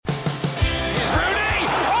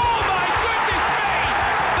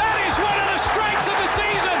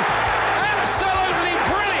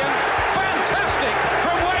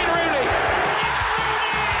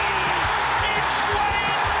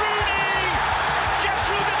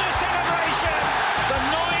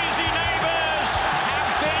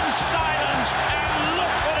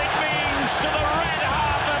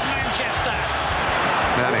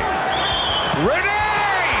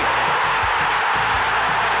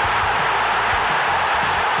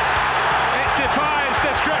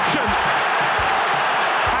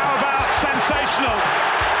Arsenal.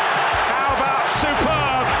 How about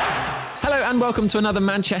superb? Hello and welcome to another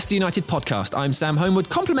Manchester United podcast. I'm Sam Homewood,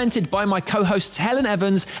 complimented by my co-hosts Helen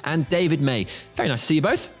Evans and David May. Very nice to see you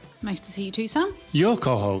both. Nice to see you too, Sam. Your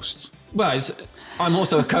co-host. Well, I'm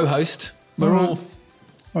also a co-host. We're all...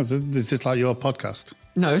 Oh, is this like your podcast?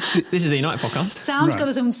 No, this is the United podcast. Sam's got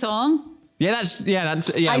his own song. Yeah.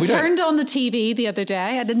 I turned on the TV the other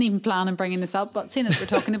day. I didn't even plan on bringing this up, but seeing as we're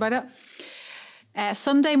talking about it.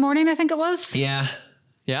 Sunday morning, I think it was. Yeah.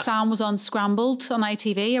 Sam was on Scrambled on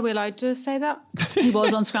ITV. Are we allowed to say that? He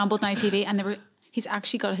was on Scrambled on ITV, and he's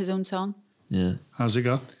actually got his own song. Yeah. How's it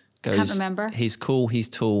go? Can't remember. He's cool, he's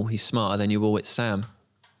tall, he's smarter than you all. It's Sam.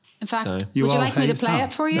 In fact, So- would you like me to play Sam?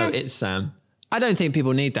 it for you? No, it's Sam. I don't think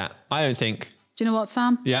people need that. I don't think... Do you know what,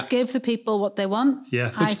 Sam? Yeah. Give the people what they want.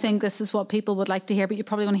 Yes. I think this is what people would like to hear, but you're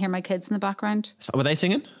probably going to hear my kids in the background. Were they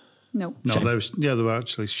singing? No. No, they were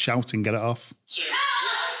actually shouting, get it off. He's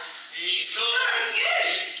cool,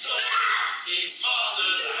 he's tall, he's smarter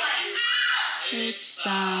than It's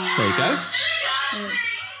Sam. There you go.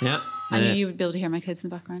 Yeah. I knew you would be able to hear my kids in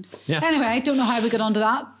the background. Yeah. Anyway, I don't know how we got onto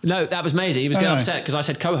that. No, that was Maisie. He was getting Oh, no. upset because I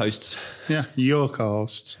said co-hosts. Yeah, your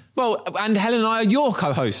co-hosts. Well, and Helen and I are your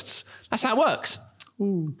co-hosts. That's how it works.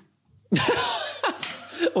 Ooh.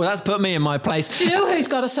 Well, that's put me in my place. Do you know who's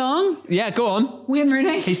got a song? Yeah, go on. Wayne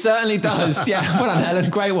Rooney. He certainly does. Yeah, well done, Helen.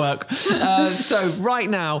 Great work. So right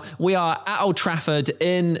now we are at Old Trafford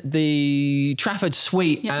in the Trafford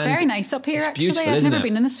Suite. Yeah, and very nice up here, it's actually. beautiful, I've isn't never it?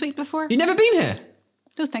 been in the suite before. You've never been here?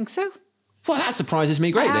 Don't think so. Well, that surprises me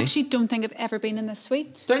I greatly. actually don't think I've ever been in this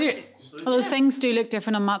suite. Don't you? Although things do look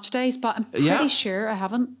different on match days, but I'm pretty sure I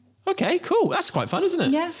haven't. Okay, cool. That's quite fun, isn't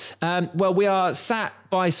it? Yeah. Well, we are sat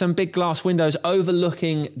by some big glass windows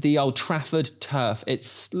overlooking the Old Trafford turf. It's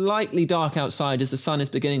slightly dark outside as the sun is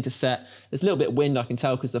beginning to set. There's a little bit of wind, I can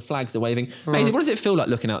tell, because the flags are waving. Maisie, what does it feel like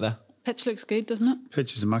looking out there? Pitch looks good, doesn't it?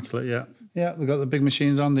 Pitch is immaculate, yeah. Yeah, they've got the big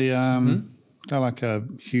machines on. They're like a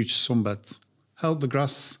huge sunbeds. Help the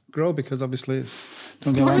grass grow because obviously it's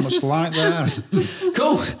don't get that much light there.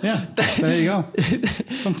 Cool. Yeah, there you go.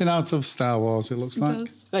 Something out of Star Wars, it looks like.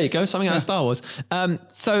 does. There you go, something out of Star Wars.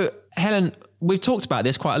 So, Helen, we've talked about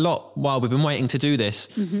this quite a lot while we've been waiting to do this.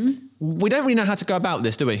 Mm-hmm. We don't really know how to go about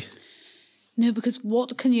this, do we? No, because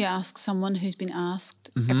what can you ask someone who's been asked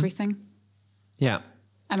everything? Yeah.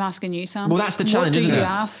 I'm asking you, Sam. Well, that's the challenge, what isn't do you it?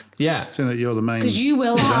 ask? Yeah. Seeing that you're the main Because you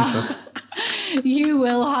will presenter. you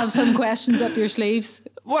will have some questions up your sleeves.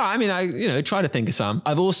 Well, I mean, I try to think of some.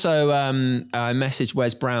 I've also I messaged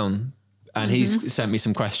Wes Brown and he's sent me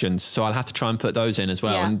some questions. So I'll have to try and put those in as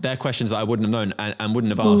well. Yeah. And they're questions that I wouldn't have known and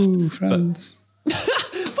wouldn't have asked. Ooh, friends.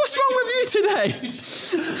 What's wrong with you today?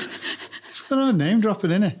 It's fun of a name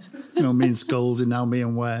dropping, innit? You know, me and Skulls and now me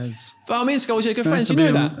and Wes. Well, me and Scholes are good friends, you To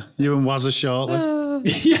know be that. You and Waz are shortly.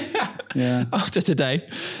 Yeah. After today.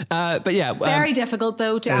 But yeah. Very difficult,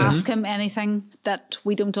 though, to ask him anything that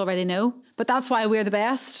we don't already know. But that's why we're the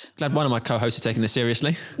best. Glad one of my co-hosts is taking this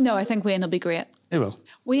seriously. No, I think Wayne will be great. It will.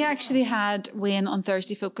 We actually had Wayne on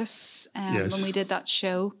Thursday Focus Yes. when we did that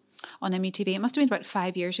show on MUTV. It must have been about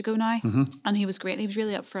 5 years ago now. And he was great. He was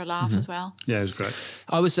really up for a laugh as well. Yeah, it was great.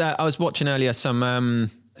 I was watching earlier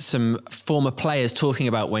some former players talking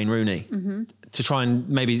about Wayne Rooney to try and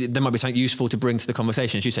maybe there might be something useful to bring to the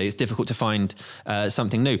conversation. As you say, it's difficult to find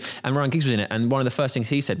something new. And Ryan Giggs was in it, and one of the first things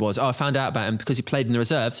he said was, I found out about him because he played in the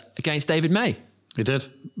reserves against David May. He did.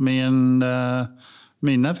 Me and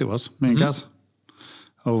Nev it was. Me and Gaz.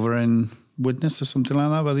 Over in Widnes or something like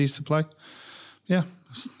that where they used to play. Yeah.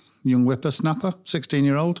 Young whippersnapper,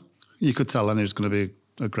 16-year-old. You could tell then he was going to be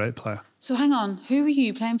a great player. So hang on, who were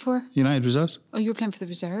you playing for? United reserves. Oh, you were playing for the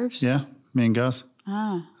reserves? Yeah. Me and Gaz.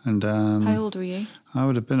 Ah. And How old were you? I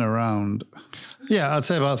would have been around, I'd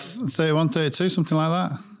say about 31, 32, something like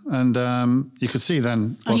that. And you could see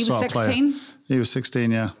then what he was sort of player. 16? He was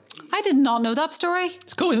 16, yeah. I did not know that story.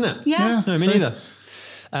 It's cool, isn't it? Yeah. No, me see? neither.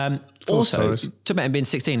 Full Also, stories. talking about him being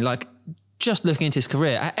 16, like just looking into his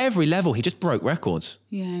career, at every level, he just broke records.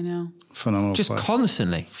 Yeah, I know. Phenomenal Just player.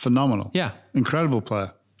 constantly. Phenomenal. Yeah. Incredible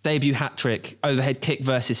player. Debut hat-trick, overhead kick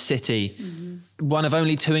versus City. One of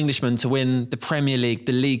only two Englishmen to win the Premier League,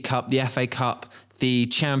 the League Cup, the FA Cup, the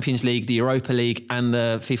Champions League, the Europa League, and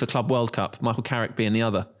the FIFA Club World Cup, Michael Carrick being the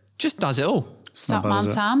other. Just does it all. Stop bad, man is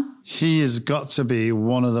it? Sam. He has got to be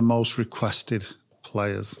one of the most requested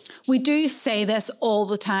players. We do say this all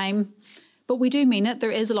the time, but we do mean it. There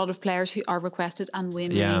is a lot of players who are requested, and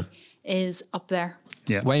Wayne Rooney is up there.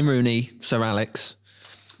 Yeah. Wayne Rooney, Sir Alex.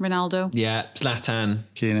 Ronaldo, Yeah, Zlatan.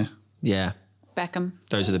 Keane. Yeah, Beckham.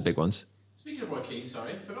 those are the big ones. Speaking of Roy Keane,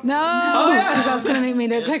 sorry. No, because that's going to make me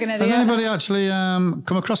look like an idiot. Has anybody actually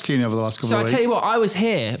come across Keane over the last couple So of I weeks? tell you what, I was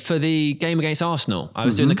here for the game against Arsenal. I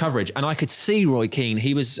was doing the coverage and I could see Roy Keane.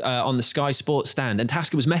 He was on the Sky Sports stand and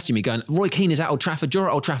Tasker was messaging me going, Roy Keane is at Old Trafford, you're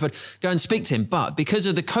at Old Trafford, go and speak to him. But because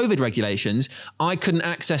of the COVID regulations, I couldn't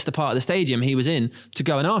access the part of the stadium he was in to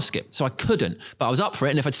go and ask him. So I couldn't, but I was up for it.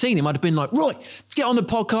 And if I'd seen him, I'd have been like, Roy, get on the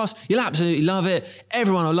podcast. You'll absolutely love it.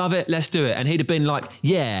 Everyone will love it. Let's do it. And he'd have been like,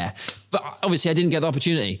 yeah. But obviously I didn't get the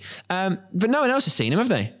opportunity. But no one else has seen him, have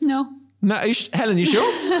they? No. No, Helen, you sure?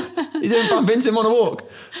 You didn't bump into him on a walk?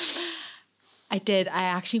 I did. I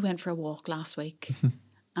actually went for a walk last week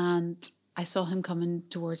and I saw him coming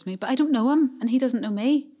towards me, but I don't know him and he doesn't know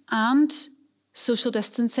me. And social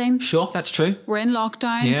distancing. Sure, that's true. We're in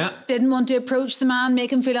lockdown. Yeah. Didn't want to approach the man,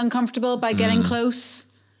 make him feel uncomfortable by getting close.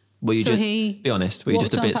 Were you So just, he be honest, were you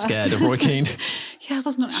just a walked bit on past. scared of Roy Keane? Yeah, I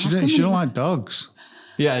wasn't going to ask She him. don't like dogs.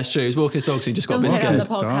 Yeah, it's true. He's walking his dog, so he just got Don't a bit say it on the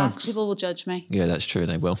scared. podcast. Dogs. People will judge me. Yeah, that's true.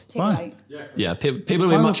 They will. Take Why? it out. Yeah, people will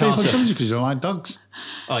Why be would much people harsher. judge you because you don't like dogs?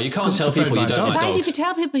 Oh, you can't Just tell people you afraid don't by like dogs. Right, if dogs. you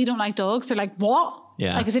tell people you don't like dogs, they're like, what?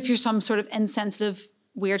 Yeah. Like as if you're some sort of insensitive,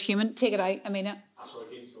 weird human. Take it out. I mean it.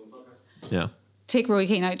 Yeah. Take Roy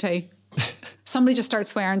Keane out too. Somebody just start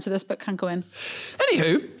swearing to this, but can't go in.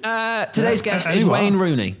 Anywho, today's guest is Anyway. Wayne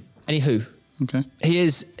Rooney. Anywho. Okay. He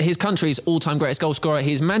is his country's all-time greatest goal scorer.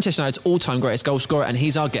 He's Manchester United's all-time greatest goal scorer, and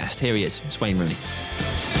he's our guest. Here he is. It's Wayne Rooney.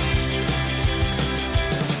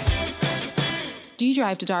 Do you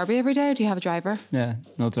drive to Derby every day or do you have a driver? Yeah,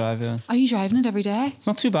 no drive, yeah. Are you driving it every day? It's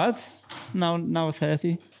not too bad. Now it's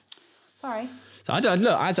 30. Sorry. So I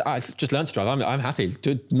just learned to drive. I'm happy.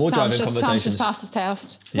 Do more Sam's driving just conversations. passed his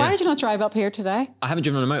test. Yeah. Why did you not drive up here today? I haven't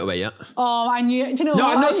driven on a motorway yet. Oh, I knew. Do you know No,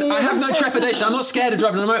 what? I'm not. knew I you have were no saying- trepidation. I'm not scared of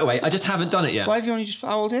driving on a motorway. I just haven't done it yet. Why have you only just...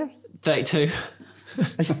 How old are you? 32.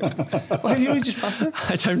 Why have you only just passed it?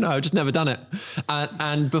 I don't know. I've just never done it.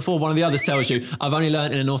 And before one of the others tells you, I've only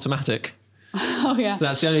learnt in an automatic. Oh, yeah. So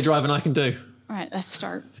that's the only driving I can do. All right, let's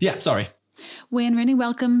start. Yeah, sorry. Wayne Rooney,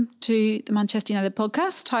 welcome to the Manchester United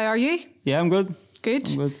podcast. How are you? Yeah, I'm good. Good.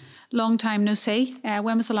 I'm good. Long time no see.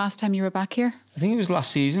 When was the last time you were back here? I think it was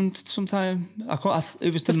last season sometime.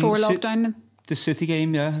 It was Before lockdown? The City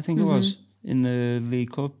game, yeah, I think it was. In the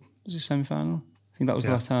League Cup. Was it semi-final? I think that was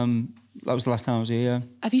the last time. That was the last time I was here, yeah.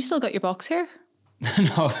 Have you still got your box here?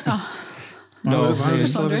 No. Why would he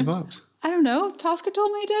just still have his wondering. box? I don't know. Tasker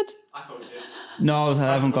told me he did. No, I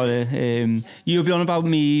haven't got it. You'll be on about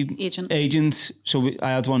me Agent. So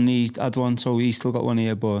I had one. He had one. So he still got one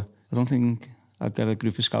here. But I don't think I'd get a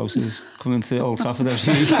group of Scousers coming to Old Trafford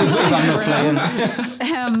every week if I'm not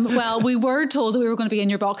playing. Well, we were told that we were going to be in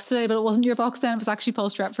your box today, but it wasn't your box then. It was actually Paul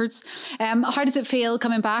Stretford's. How does it feel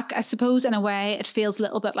coming back? I suppose in a way it feels a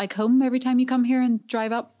little bit like home every time you come here and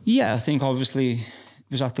drive up. Yeah, I think obviously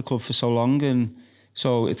I was at the club for so long, and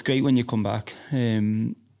so it's great when you come back.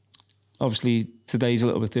 Obviously today's a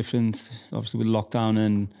little bit different. Obviously with lockdown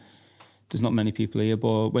and there's not many people here,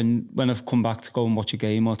 but when I've come back to go and watch a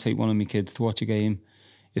game or take one of my kids to watch a game,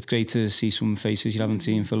 it's great to see some faces you haven't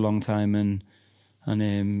seen for a long time, and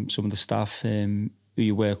some of the staff who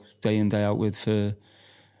you work day in day out with for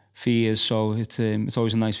years. So it's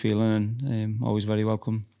always a nice feeling and always very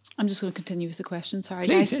welcome. I'm just going to continue with the question. Sorry,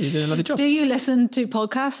 Please, guys. yeah, you're doing a lovely job. Do you listen to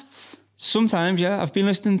podcasts? Sometimes, yeah. I've been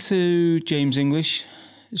listening to James English,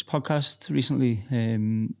 his podcast recently.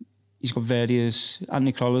 He's got various...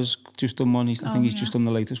 Anthony Crowler's just done one. I think he's just done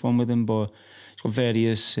the latest one with him, but he's got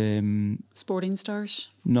various... Sporting stars?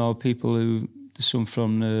 No, people who... There's some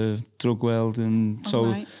from the drug world, and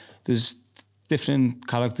so there's different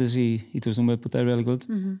characters he does them with, but they're really good.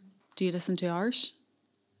 Mm-hmm. Do you listen to ours?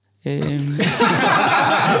 That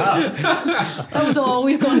was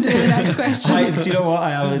always going to be the next question. Do you know what?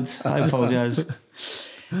 I haven't. I apologise.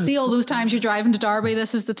 See, all those times you're driving to Derby,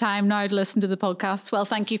 this is the time now to listen to the podcasts. Well,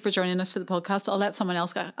 thank you for joining us for the podcast. I'll let someone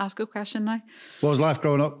else ask a question now. What was life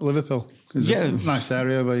growing up in Liverpool? Is it a nice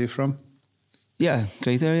area where you're from? Yeah,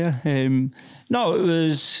 great area. No, it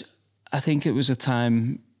was... I think it was a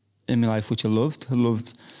time in my life which I loved. I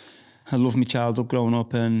loved my childhood growing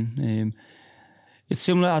up, and it's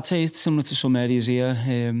similar. I'd say it's similar to some areas here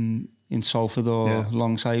in Salford or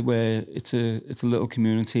Longside, where it's a little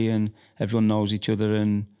community and everyone knows each other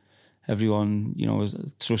and everyone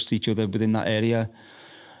trusts each other within that area.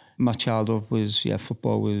 My childhood was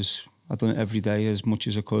football was. I've done it every day as much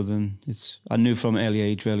as I could, and I knew from an early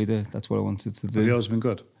age really that that's what I wanted to do. Have you always been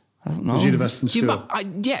good? I don't know. Was you the best in school?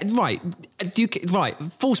 Right.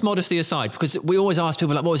 False modesty aside, because we always ask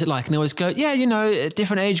people, like, what was it like? And they always go,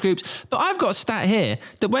 different age groups. But I've got a stat here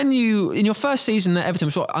that when you, in your first season at Everton,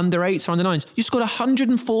 which was under 8s or under 9s, you scored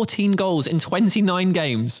 114 goals in 29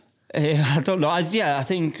 games. I don't know. I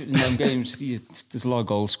think in them games there's a lot of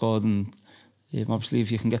goals scored, and obviously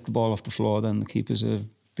if you can get the ball off the floor, then the keepers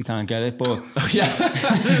they can't get it. But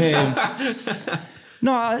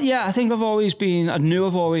I think I've always been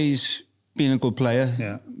a good player.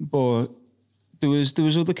 Yeah. But there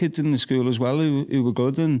was other kids in the school as well who were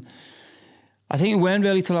good, and I think it weren't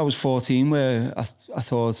really till I was 14 where I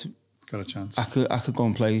thought Got a chance. I could go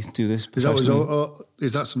and do this. Is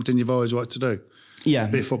that something you've always wanted to do? Yeah.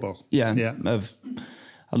 Be football? Yeah.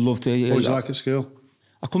 I loved it. What did you like at school?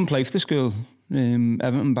 I couldn't play for the school.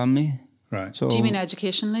 Everton banned me. Right. So, Do you mean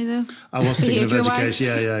educationally though? I was thinking of Behaviour-wise?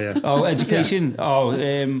 education. Yeah. Oh, education.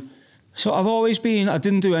 Yeah. So I've always been. I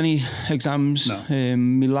didn't do any exams. No.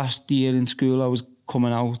 My last year in school, I was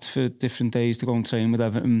coming out for different days to go and train with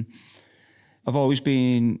Everton. I've always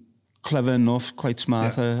been clever enough, quite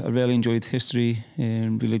smart. Yeah. I really enjoyed history,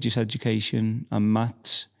 religious education, and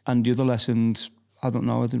maths. And the other lessons, I don't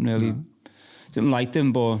know. I didn't like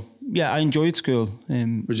them, but yeah, I enjoyed school.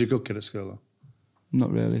 Was you a good kid at school though?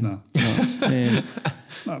 Not really. No.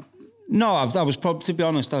 No, I was probably, to be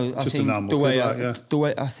honest, I Just think a normal the way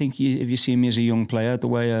kid, I think if you see me as a young player, the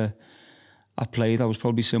way I played, I was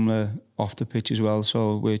probably similar off the pitch as well.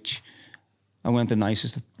 So, which I weren't the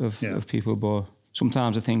nicest of people, but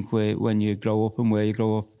sometimes I think when you grow up and where you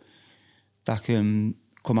grow up, that can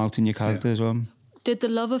come out in your character as well. Did the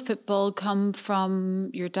love of football come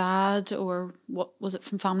from your dad, or what was it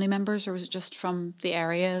from family members, or was it just from the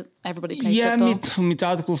area? Everybody played football. My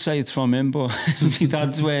dad will say it's from him, but my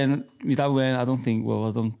dad went. I don't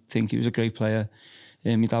think he was a great player.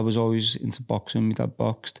 My dad was always into boxing. My dad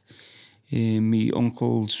boxed. My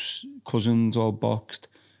uncles, cousins all boxed,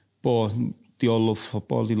 but they all loved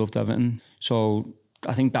football. They loved Everton. So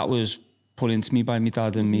I think that was put into me by my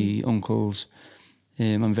dad and my uncles.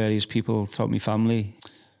 And various people throughout my family,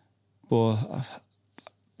 but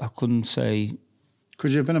I couldn't say.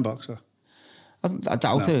 Could you have been a boxer? I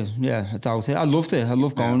doubt it. Yeah, I doubt it. I loved it. I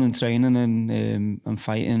loved going and training and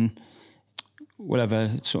fighting, whatever.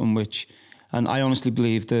 It's something which, and I honestly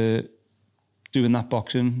believe that doing that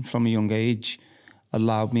boxing from a young age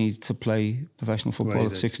allowed me to play professional football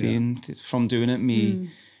at 16. Yeah. From doing it,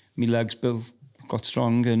 my legs got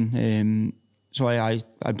strong, and so I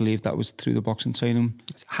believe that was through the boxing training.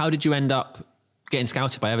 How did you end up getting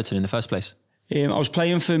scouted by Everton in the first place? I was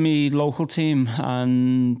playing for my local team,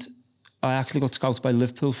 and I actually got scouted by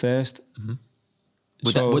Liverpool first. Mm-hmm.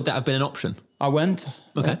 Would that have been an option? I went.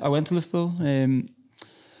 Okay. I went to Liverpool.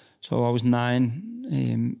 So I was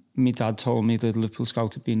 9. My dad told me that the Liverpool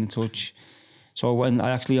scout had been in touch. So when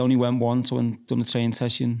I actually only went once, I went done a training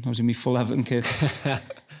session. I was in my full Everton kit.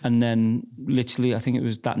 And then literally, I think it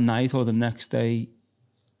was that night or the next day,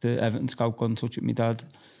 the Everton scout got in touch with my dad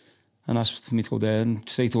and asked for me to go there. And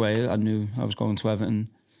straight away, I knew I was going to Everton.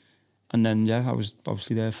 And then, I was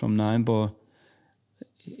obviously there from 9, but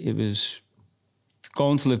it was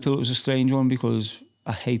going to Liverpool. It was a strange one because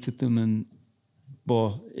I hated them.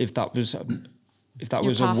 But if that was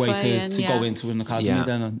a way to go into an academy,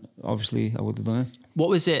 then obviously I would have done it. What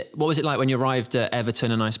was it like when you arrived at Everton,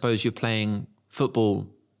 and I suppose you're playing football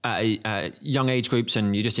at young age groups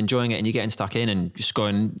and you're just enjoying it and you're getting stuck in and you're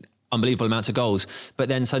scoring unbelievable amounts of goals, but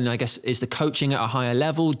then suddenly, I guess, is the coaching at a higher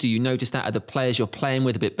level? Do you notice that? Are the players you're playing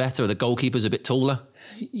with a bit better? Are the goalkeepers a bit taller?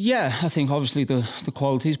 Yeah, I think obviously the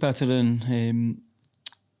quality is better. And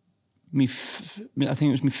I think it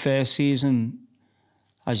was my first season,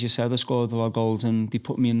 as you said, I scored a lot of goals, and they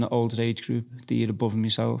put me in the older age group, the year above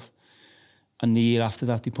myself. And the year after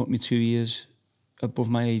that, they put me 2 years above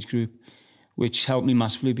my age group, which helped me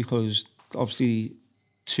massively because obviously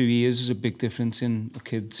 2 years is a big difference in a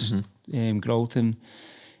kid's growth, and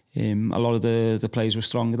a lot of the players were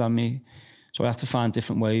stronger than me. So I had to find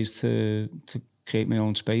different ways to create my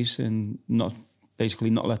own space and not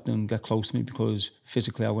let them get close to me because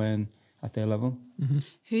physically I weren't at their level. Mm-hmm.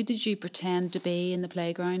 Who did you pretend to be in the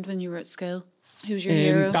playground when you were at school? Who was your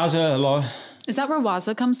hero? Gaza a lot. Is that where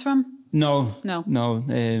Wazza comes from? No.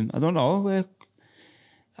 I don't know.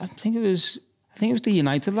 I think it was the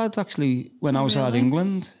United lads actually when I was at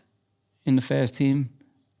England in the first team,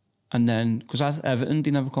 and then because at Everton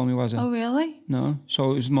they never called me Wazza. Oh really? No,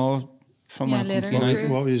 so it was more from when I came to United.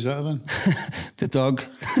 What was that then? The dog.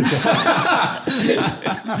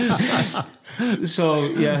 So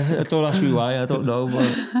don't ask me why. I don't know. But,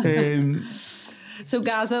 so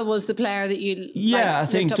Gaza was the player that you I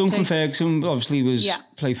think Duncan Ferguson obviously was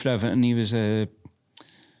played for Everton. He was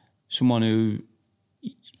someone who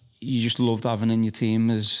you just loved having in your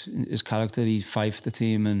team as his character. He'd fight for the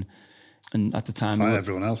team, and at the time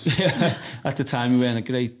everyone else. At the time we were in a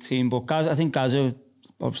great team. But I think Gaza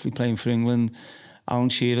obviously playing for England, Alan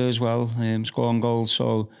Shearer as well, scoring goals.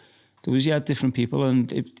 So there was different people,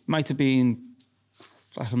 and it might have been.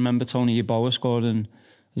 I can remember Tony Yeboah scoring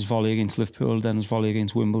his volley against Liverpool, then his volley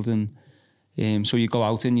against Wimbledon. So you go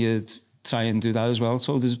out and you'd try and do that as well.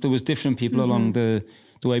 So there was different people along the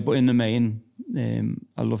way, but in the main,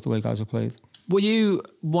 I love the way guys have played. Were you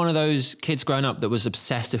one of those kids growing up that was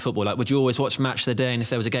obsessed with football? Like, would you always watch Match of the Day, and if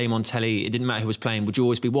there was a game on telly, it didn't matter who was playing, would you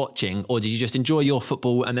always be watching, or did you just enjoy your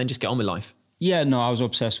football and then just get on with life? Yeah, no, I was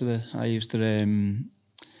obsessed with it. I used to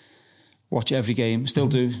watch every game, still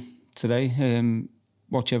do today.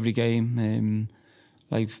 Watch every game.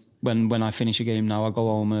 Like when I finish a game now, I go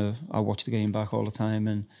home, I watch the game back all the time,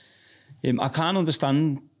 and I can't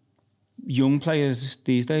understand young players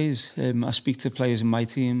these days. I speak to players in my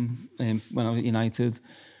team when I was at United,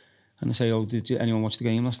 and I say, "Oh, did anyone watch the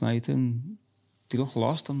game last night?" And they look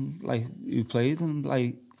lost. I'm like, "Who played?" And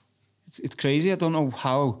like, it's crazy. I don't know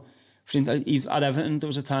how. At Everton, there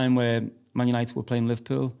was a time where Man United were playing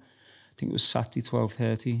Liverpool. I think it was Saturday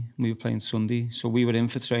 12:30. We were playing Sunday, so we were in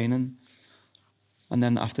for training. And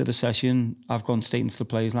then after the session, I've gone straight into the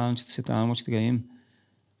players' lounge to sit down and watch the game.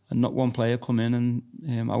 And not one player come in,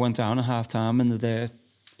 and I went down at half-time, and they're there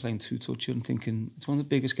playing two-toucher and thinking, it's one of the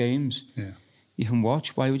biggest games you can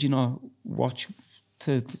watch. Why would you not watch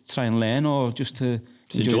to try and learn, or just to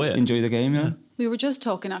enjoy the game? Yeah. We were just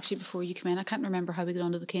talking actually before you came in. I can't remember how we got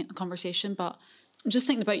onto the conversation, but I'm just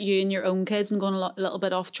thinking about you and your own kids. I'm going a little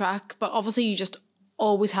bit off track, but obviously you just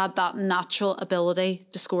always had that natural ability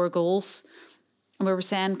to score goals. And we were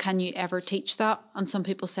saying, can you ever teach that? And some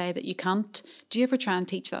people say that you can't. Do you ever try and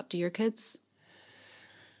teach that to your kids?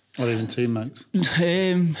 Or even teammates?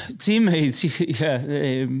 Teammates, yeah.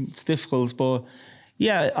 It's difficult, but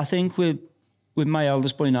yeah, I think with my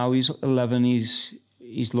eldest boy now, he's 11, he's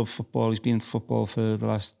loved football. He's been into football for the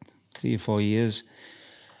last 3 or 4 years.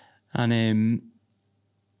 And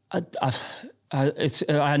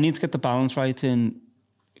I need to get the balance right in,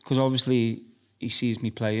 because obviously he sees me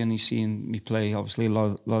play, and he's seen me play obviously a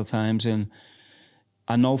lot of times, and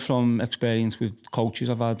I know from experience with coaches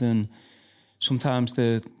I've had, and sometimes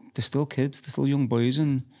they're still kids, they're still young boys,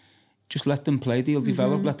 and just let them play. They'll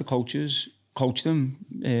develop. Let the coaches coach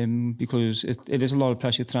them, because it is a lot of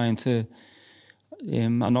pressure trying to. I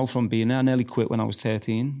know from being there, I nearly quit when I was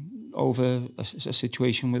 13 over a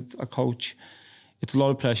situation with a coach. It's a lot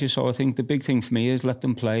of pressure, so I think the big thing for me is let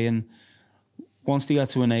them play, and once they get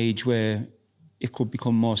to an age where it could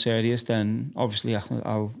become more serious, then obviously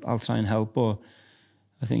I'll try and help. But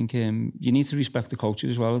I think you need to respect the coaches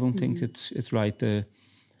as well. I don't think it's right if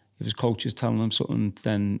his coach is telling them something,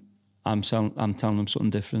 then I'm telling them something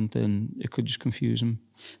different, and it could just confuse them.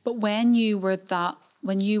 But when you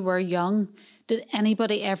were young, did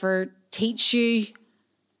anybody ever teach you?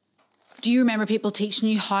 Do you remember people teaching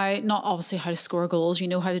you not obviously how to score goals, you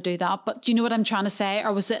know how to do that, but do you know what I'm trying to say?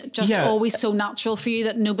 Or was it just always so natural for you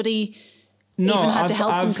that nobody even had to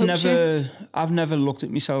help and coach you? I've never looked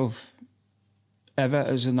at myself ever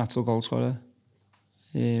as a natural goal scorer.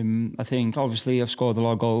 I think obviously I've scored a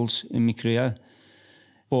lot of goals in my career,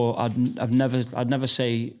 but I'd never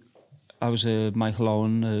say I was a Michael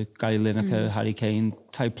Owen, a Gary Lineker, Harry Kane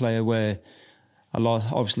type player, where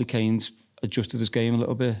obviously Kane's adjusted his game a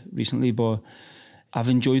little bit recently, but I've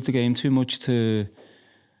enjoyed the game too much to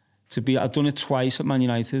be. I've done it twice at Man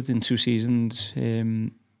United in 2 seasons,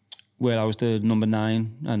 where I was the number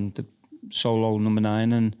 9 and the solo number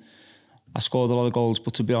 9, and I scored a lot of goals.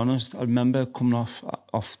 But to be honest, I remember coming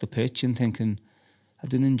off the pitch and thinking, I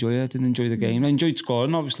didn't enjoy it. I didn't enjoy the game. I enjoyed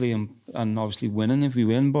scoring, obviously, and obviously winning if we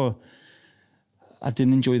win, but I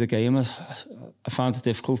didn't enjoy the game. I found it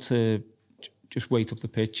difficult to just wait up the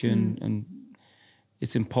pitch, and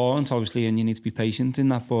it's important, obviously, and you need to be patient in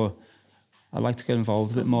that, but I like to get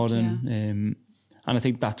involved a bit more, and I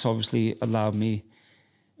think that's obviously allowed me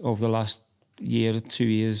over the last year or 2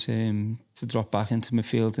 years to drop back into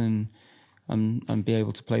midfield and be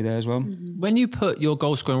able to play there as well. When you put your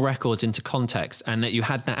goal scoring records into context, and that you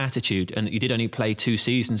had that attitude, and that you did only play 2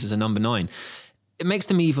 seasons as a number 9, it makes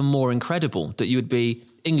them even more incredible that you would be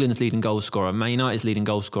England's leading goal scorer, Man United's leading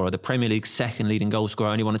goal scorer, the Premier League's second leading goal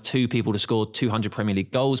scorer, only one of 2 people to score 200 Premier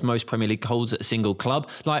League goals, most Premier League goals at a single club.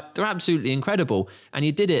 Like, they're absolutely incredible. And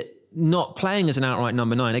you did it not playing as an outright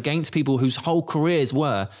number 9 against people whose whole careers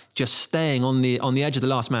were just staying on the edge of the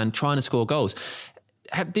last man, trying to score goals.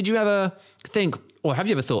 Did you ever think, or have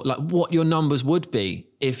you ever thought, like, what your numbers would be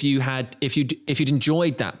if you'd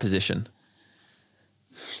enjoyed that position?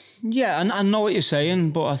 Yeah, and I know what you're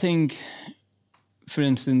saying, but I think, for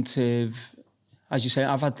instance, as you say,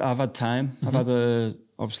 I've had time. I've had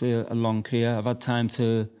obviously a long career. I've had time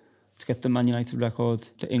to get the Man United record,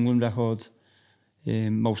 the England record.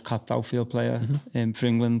 most capped outfield player for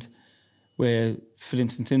England. Where, for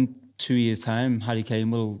instance, in 2 years' time, Harry Kane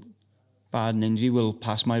will, bar an injury, will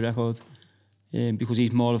pass my record because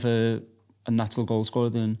he's more of a natural goal scorer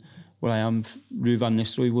than what I am. Ruud van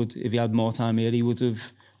Nistelrooy would, if he had more time here, he would have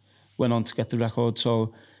went on to get the record.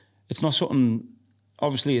 So it's not something.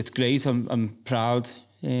 Obviously, it's great. I'm proud,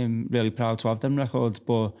 really proud to have them records,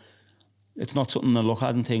 but it's not something I look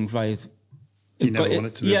at and think, right. You never want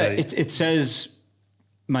it to be. Yeah, it says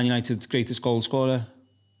Man United's greatest goal scorer,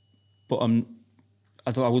 but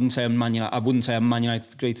I wouldn't say I'm Man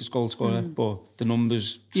United's greatest goal scorer, but the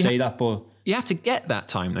numbers say that. But you have to get that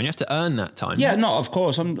time, though. You have to earn that time. Yeah, no, of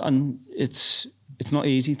course. And it's not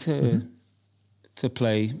easy to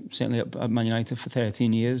play, certainly at Man United for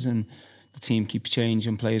 13 years, and the team keeps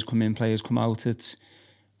changing. Players come in, players come out. It's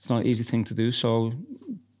not an easy thing to do. So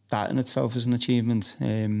that in itself is an achievement.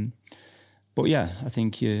 But yeah, I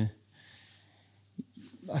think I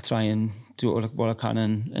try and do what I can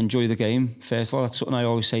and enjoy the game. First of all, that's something I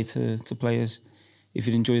always say to players. If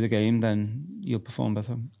you enjoy the game, then you'll perform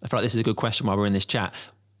better. I feel like this is a good question while we're in this chat.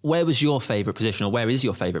 Where was your favourite position, or where is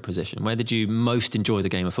your favourite position? Where did you most enjoy the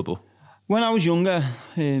game of football? When I was younger,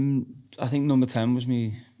 I think number 10 was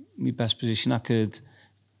my best position. I could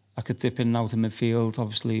dip in and out of midfield,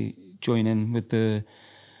 obviously join in with the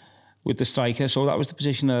striker. So that was the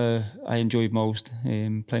position I enjoyed most,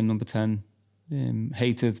 playing number 10.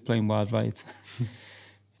 Hated playing wide right.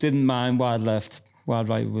 Didn't mind wide left. Wide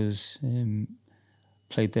right was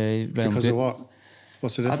played there. Because of what?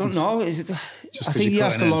 What's the difference? I don't know. I think you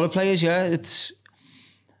ask a lot of players. Yeah, it's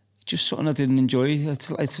just something I didn't enjoy.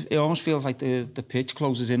 It almost feels like the pitch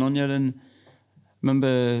closes in on you. And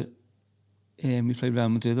remember, we played Real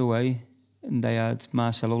Madrid away, and they had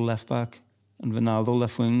Marcelo left back and Ronaldo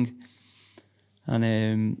left wing.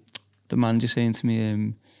 And the manager saying to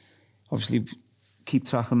me, obviously, keep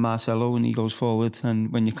track of Marcelo when he goes forward,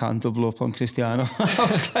 and when you can't double up on Cristiano. I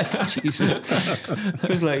was like, Jesus.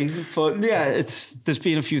 But yeah, there's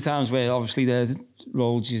been a few times where obviously there's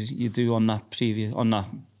roles you do on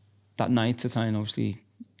that night to try and obviously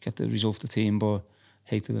get the result of the team, but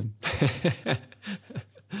hated them.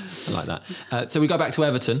 I like that. So we go back to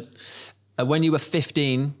Everton. When you were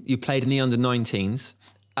 15, you played in the under-19s.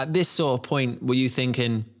 At this sort of point, were you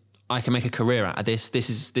thinking, I can make a career out of this? This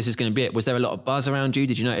is going to be it. Was there a lot of buzz around you?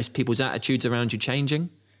 Did you notice people's attitudes around you changing?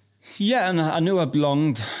 Yeah, and I knew I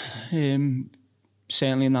belonged,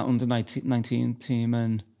 certainly in that under-19 team.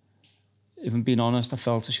 And if I'm being honest, I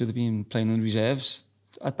felt I should have been playing in the reserves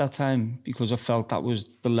at that time, because I felt that was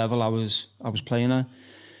the level I was playing at.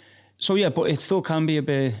 So yeah, but it still can be a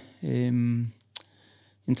bit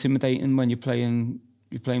intimidating when you're playing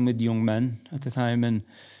with young men at the time, and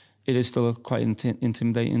it is still quite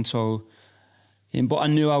intimidating. So, but I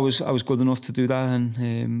knew I was good enough to do that,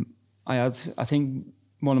 and I think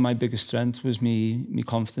one of my biggest strengths was me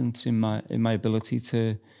confidence in my ability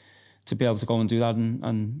to be able to go and do that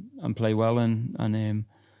and play well, and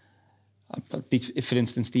for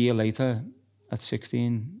instance, the year later at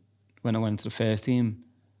 16, when I went to the first team,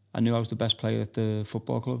 I knew I was the best player at the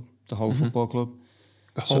football club, the whole football club.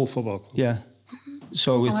 The whole football club? Yeah.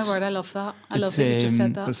 So oh my word, I love that. I love that you just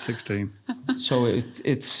said that. That's 16. So it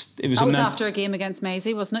was. That was after a game against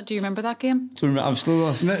Maisie, wasn't it? Do you remember that game? I'm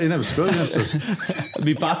still. He never scored against us.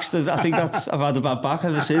 My back's. I think I've had a bad back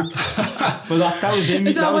ever since. But that was him.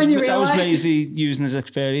 Is that when you realised? That was Maisie using his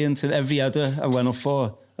experience, and every header I went up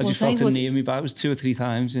for, I just felt it near me back. It was 2 or 3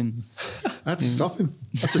 times, and I had to stop him.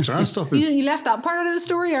 I had to try and stop him. You left that part of the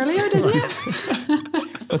story earlier, didn't you?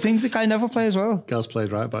 I think the guy never play as well. Gaz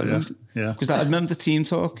played right back, yeah. Because I remember the team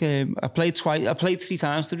talk. I played twice. I played 3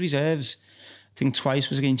 times to the reserves. I think twice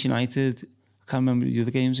was against United. I can't remember the other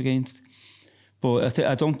games against. But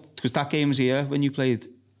I don't, because that game was here when you played.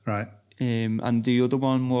 Right. And the other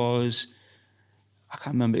one was, I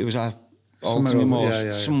can't remember. It was at something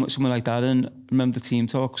like that. And I remember the team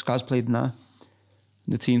talk, because Gaz played in that.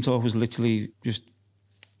 And the team talk was literally just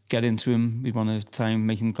get into him. We want to try and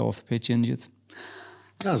make him go off the pitch injured.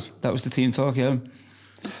 Gaz? That was the team talk, yeah.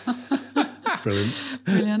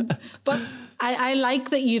 Brilliant. But I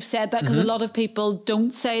like that you've said that, because a lot of people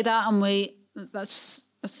don't say that, and that's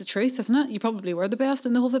the truth, isn't it? You probably were the best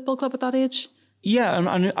in the whole football club at that age. Yeah,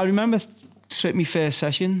 and I remember my first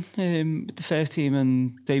session with the first team,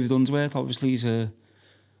 and David Unsworth, obviously he's a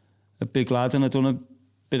big lad, and I'd done a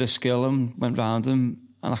bit of skill and went round him,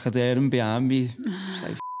 and I could hear him behind me. Just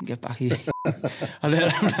like, get back here. And then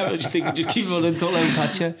I remember just thinking, just keep running, don't let him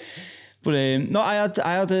catch you. But no, I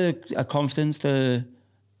had a confidence that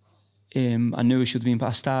I knew I should have been. But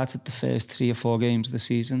I started the first 3 or 4 games of the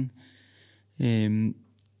season, and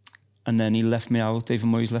and then he left me out. David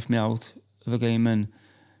Moyes left me out of a game, and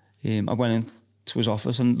I went into his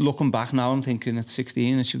office. And looking back now, I'm thinking at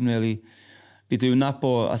 16, I shouldn't really be doing that.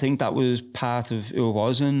 But I think that was part of who I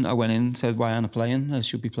was. And I went in and said, why aren't I playing? I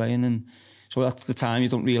should be playing. And so at the time, you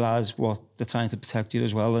don't realise what they're trying to protect you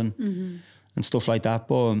as well, and stuff like that.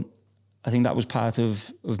 But I think that was part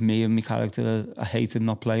of me and my character. I hated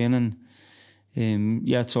not playing,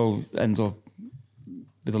 and so ended up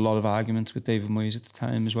with a lot of arguments with David Moyes at the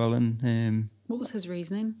time as well. And what was his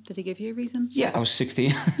reasoning? Did he give you a reason? Yeah, I was 16.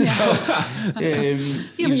 Yeah. So, yeah,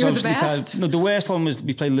 but you're the best. No, the worst one was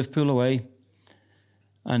we played Liverpool away,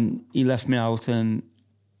 and he left me out, and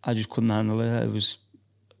I just couldn't handle it.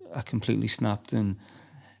 I completely snapped, and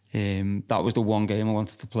that was the one game I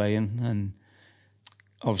wanted to play in. And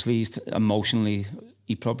obviously, emotionally,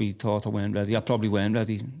 he probably thought I weren't ready. I probably weren't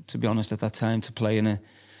ready, to be honest, at that time to play in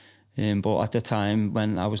it. But at the time,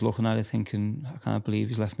 when I was looking at it, thinking, I can't believe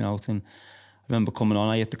he's left me out. And I remember coming on,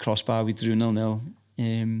 I hit the crossbar, we drew 0-0.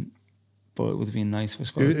 But it would have been nice for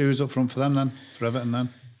scoring. Who was up front for them then, for Everton then?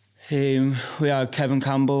 We had Kevin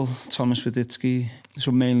Campbell, Thomas Raditsky,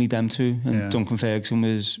 so mainly them two, and Duncan Ferguson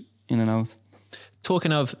was in and out.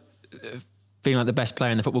 Talking of feeling like the best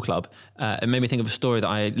player in the football club, it made me think of a story that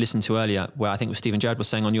I listened to earlier, where I think it was Stephen Gerrard was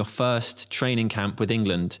saying on your first training camp with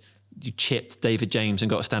England, you chipped David James and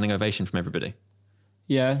got a standing ovation from everybody.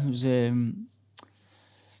 Yeah, it was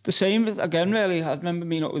the same again. Really, I remember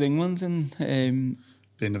meeting up with England and.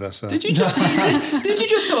 Being the best. Did you just did you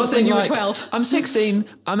just sort of think you were like, 12? I'm 16,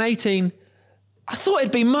 I'm 18. I thought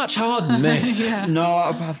it'd be much harder than this. Yeah. No,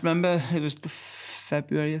 I remember it was the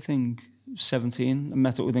February, I think, 17. I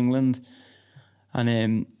met up with England,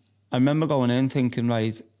 and I remember going in thinking,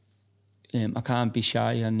 right, I can't be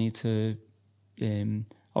shy. I need to.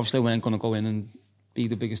 Obviously, I weren't going to go in and be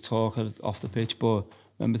the biggest talker off the pitch, but I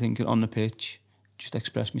remember thinking on the pitch, just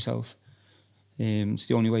express myself. It's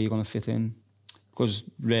the only way you're going to fit in. Because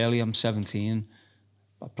really, I'm 17.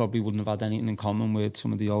 I probably wouldn't have had anything in common with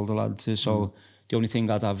some of the older lads. So the only thing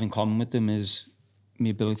I'd have in common with them is my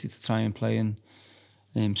ability to try and play.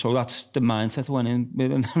 And so that's the mindset I went in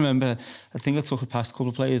with. And I remember, I think I took it past a couple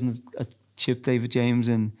of players and I chipped David James,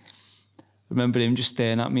 and I remember him just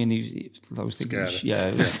staring at me, and I was thinking,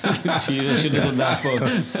 I was thinking, gee, I should have done that.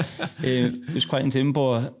 But it was quite intense.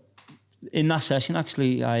 But in that session,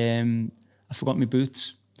 actually, I forgot my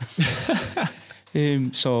boots.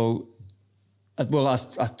 So, I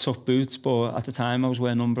took boots, but at the time I was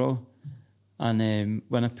wearing Umbro, and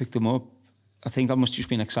when I picked them up, I think I must have just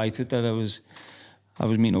been excited that I was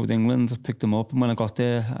meeting up with England. I picked them up, and when I got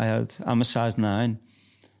there, I'm a size 9,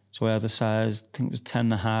 so I had a size, I think it was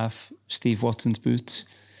 10.5 Steve Watson's boots.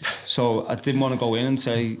 So I didn't want to go in and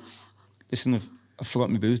say, listen, I forgot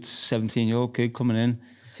my boots. 17-year-old kid coming in.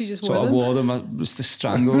 So you just I wore them. I was to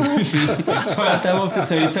strangle my feet. So I had them off the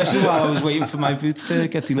toilet tissue while I was waiting for my boots to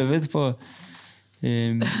get delivered. But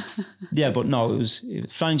but no, it was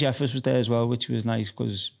Fran Jeffers was there as well, which was nice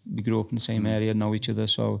because we grew up in the same area, know each other.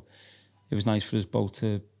 So it was nice for us both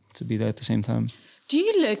to be there at the same time. Do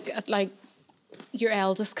you look at like your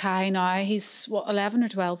eldest Kai now? He's what, 11 or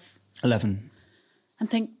 12? 11. And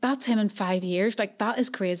think that's him in 5 years. Like that is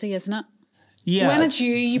crazy, isn't it? Yeah. When it's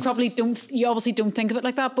you obviously don't think of it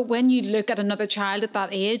like that, but when you look at another child at that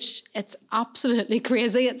age, it's absolutely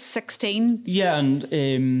crazy. It's 16. Yeah,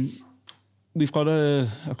 and we've got a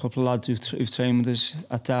couple of lads who've trained with us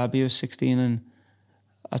at Derby who are 16, and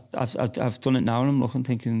I've done it now, and I'm looking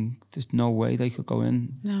thinking there's no way they could go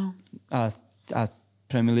in at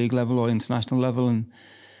Premier League level or international level.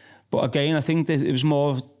 But again, I think that it was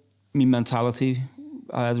more me mentality.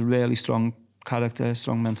 I had a really strong character,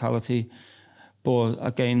 strong mentality. But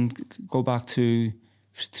again, go back to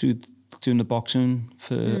doing the boxing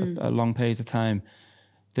for a long period of time.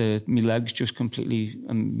 My legs just completely,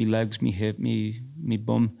 my legs, my hip, my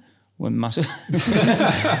bum went massive.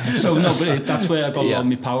 So no, but that's where I got a lot of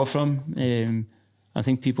my power from. I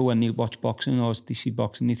think people, when they watch boxing or they see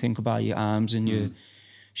boxing, they think about your arms and your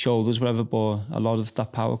shoulders, whatever, but a lot of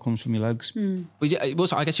that power comes from your legs. Well, yeah,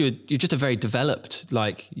 also, I guess you're just a very developed,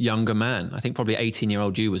 like, younger man. I think probably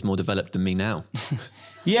 18-year-old you was more developed than me now.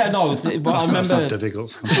 Yeah, no, but I remember... That's not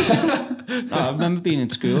difficult. I remember being in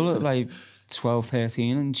school at like 12,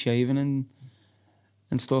 13 and shaving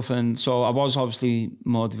and stuff, and so I was obviously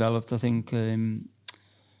more developed. I think my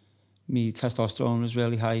testosterone was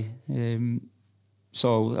really high,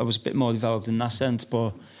 so I was a bit more developed in that sense,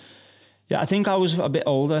 but yeah, I think I was a bit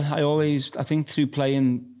older. I think through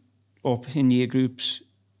playing up in year groups,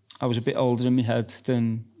 I was a bit older in my head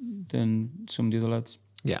than some of the other lads.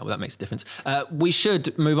 Yeah, well, that makes a difference. We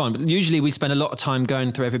should move on. But usually we spend a lot of time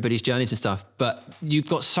going through everybody's journeys and stuff, but you've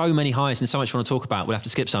got so many highs and so much you want to talk about. We'll have to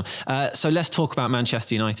skip some. So let's talk about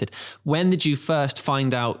Manchester United. When did you first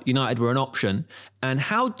find out United were an option? And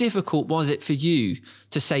how difficult was it for you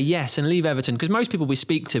to say yes and leave Everton? Because most people we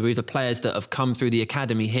speak to are either players that have come through the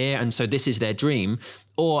academy here, and so this is their dream,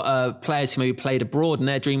 or players who maybe played abroad and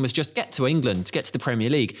their dream was just get to England, get to the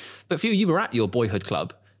Premier League. But for you, you were at your boyhood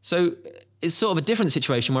club. So it's sort of a different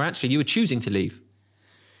situation where actually you were choosing to leave.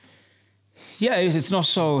 Yeah, it's not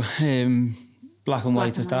so black and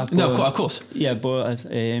white as that. No, of course. Yeah, but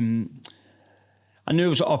I knew it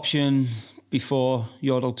was an option before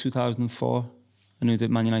Euro 2004. I knew that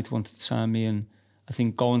Man United wanted to sign me, and I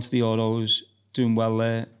think going to the Euros, doing well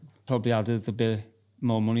there, probably added a bit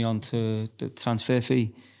more money onto the transfer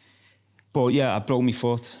fee. But yeah, I broke my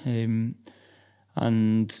foot, and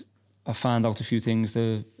I found out a few things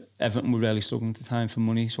that Everton were really struggling at the time for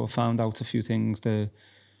money, so I found out a few things that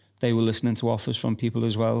they were listening to offers from people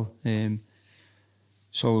as well.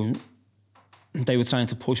 So they were trying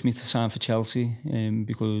to push me to sign for Chelsea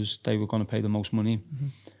because they were going to pay the most money.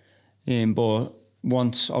 Mm-hmm. But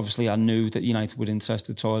once, obviously, I knew that United were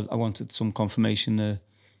interested, so I wanted some confirmation that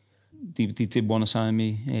they did want to sign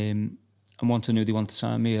me. And once I knew they wanted to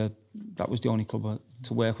sign me, that was the only club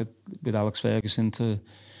to work with Alex Ferguson, to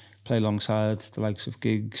play alongside the likes of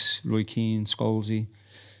Giggs, Roy Keane, Scholesy,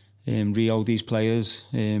 Rio, these players.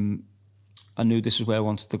 I knew this is where I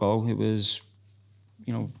wanted to go. It was,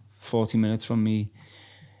 40 minutes from me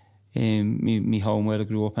home where I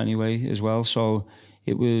grew up anyway as well. So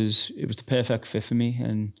it was the perfect fit for me.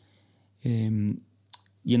 And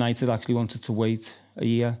United actually wanted to wait a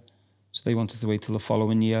year. So they wanted to wait till the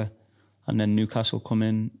following year, and then Newcastle come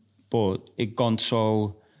in. But it gone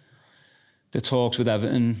so... The talks with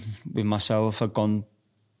Everton, with myself, had gone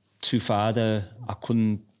too far there. I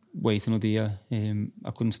couldn't wait another year.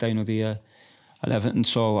 I couldn't stay another year at Everton,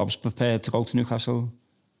 so I was prepared to go to Newcastle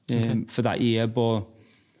for that year. But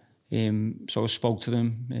so I spoke to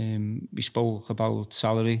them. We spoke about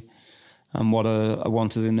salary, and what I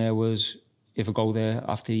wanted in there was, if I go there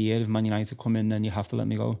after a year, if Man United come in, then you have to let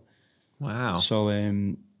me go. Wow. So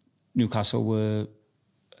Newcastle were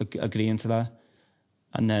agreeing to that.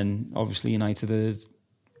 And then, obviously,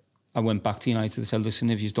 I went back to United and said, listen,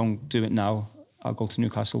 if you don't do it now, I'll go to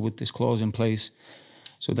Newcastle with this clause in place.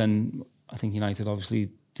 So then, I think United obviously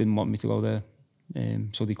didn't want me to go there.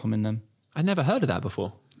 So they come in then. I never heard of that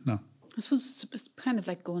before. No. This was kind of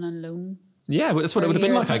like going on loan. Yeah, well, that's what it would have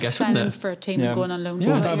been like, I guess, wouldn't it? For a team and going on loan.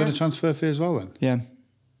 Yeah. Would that have been a transfer fee as well then? Yeah.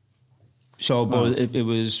 So, but it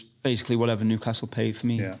was basically whatever Newcastle paid for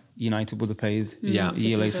me, United would have paid a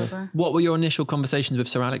year later. Over. What were your initial conversations with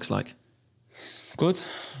Sir Alex like? Good.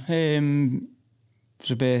 It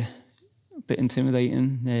was a bit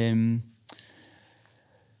intimidating.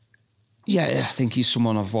 I think he's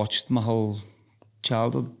someone I've watched my whole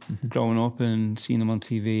childhood, growing up and seeing him on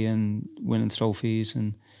TV and winning trophies,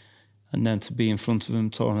 and then to be in front of him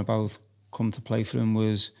talking about coming to play for him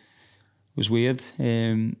was weird.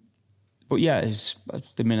 But yeah,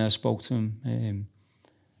 the minute I spoke to him,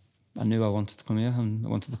 I knew I wanted to come here and I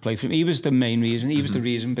wanted to play for him. He was the main reason. He was the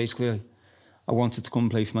reason, basically, I wanted to come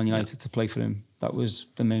and play for Man United, to play for him. That was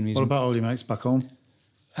the main reason. What about all your mates back home?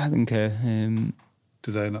 I didn't care.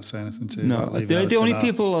 Did they not say anything to you? No, the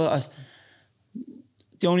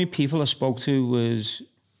only people I spoke to was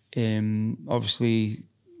obviously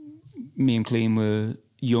me and Clean were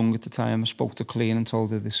young at the time. I spoke to Clean and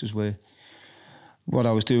told her this is what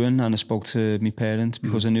I was doing, and I spoke to my parents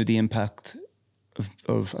because I knew the impact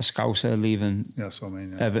of a Scouser leaving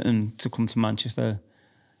Everton to come to Manchester.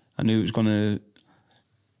 I knew it was going to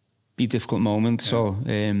be a difficult moment. So,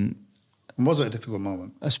 and was it a difficult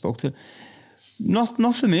moment? I spoke to,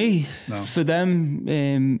 not for me, for them.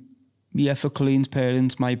 For Colleen's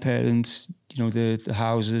parents, my parents, the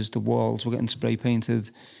houses, the walls were getting spray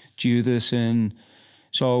painted, Judas, and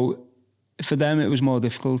so for them it was more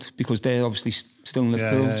difficult because they're obviously still in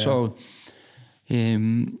Liverpool. Yeah. So,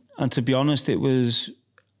 and to be honest, it was,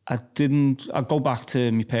 I'd go back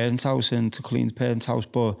to my parents' house and to Colleen's parents' house,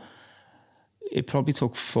 but it probably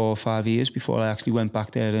took 4 or 5 years before I actually went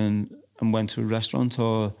back there and went to a restaurant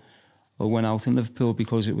or went out in Liverpool,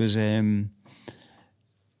 because it was, I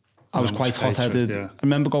was quite hot-headed. Yeah. I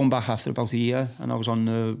remember going back after about a year and I was on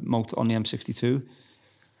the M62.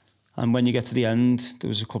 And when you get to the end, there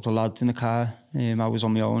was a couple of lads in the car. I was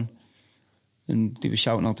on my own. And they were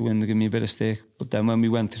shouting out the window, giving me a bit of stick. But then when we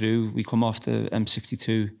went through, we come off the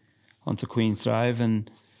M62 onto Queen's Drive and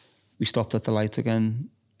we stopped at the light again.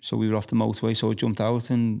 So we were off the motorway, so I jumped out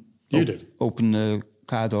and opened the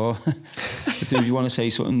car door. So if you want to say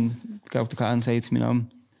something, get out the car and say it to me now.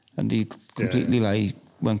 And he completely like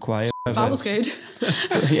went quiet. That was good.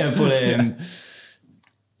 Yeah, but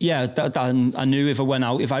yeah, that I knew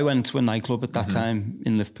if I went to a nightclub at that time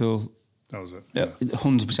in Liverpool, That was it. yeah,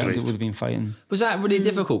 100% it would have been fighting. Was that really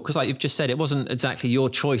difficult? Because like you've just said, it wasn't exactly your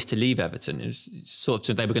choice to leave Everton. It was sort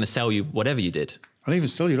of they were going to sell you whatever you did. And even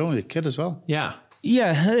still, you're only a kid as well. Yeah.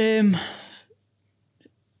 Yeah,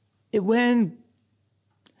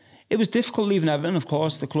 it was difficult leaving Everton, of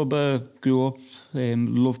course. The club grew up,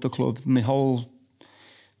 loved the club. My whole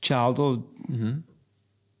childhood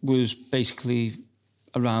was basically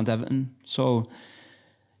around Everton. So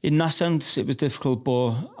in that sense, it was difficult.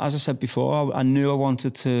 But as I said before, I knew I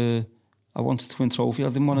wanted to win trophies. I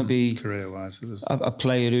didn't want to be Career-wise, it was... a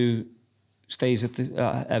player who stays at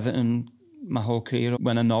Everton my whole career.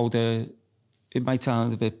 When I know that it might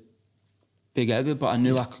sound a bit big-headed, but I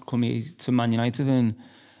knew I could come here to Man United and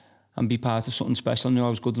be part of something special. I knew I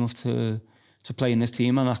was good enough to play in this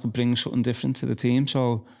team and I could bring something different to the team.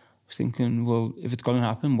 So I was thinking, well, if it's going to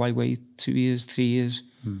happen, why wait 2 years, 3 years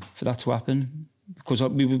for that to happen? Because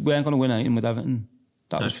we weren't going to win anything with Everton.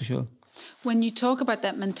 That was for sure. When you talk about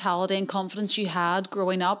that mentality and confidence you had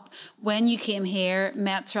growing up, when you came here,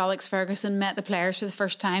 met Sir Alex Ferguson, met the players for the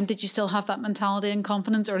first time, did you still have that mentality and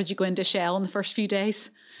confidence, or did you go into shell in the first few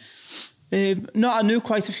days? No, I knew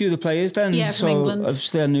quite a few of the players then. Yeah, from England.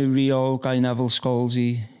 Obviously I knew Rio, Guy Neville,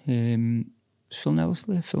 Scholesy. Was Phil Neville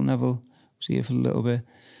still there? Phil Neville was here for a little bit.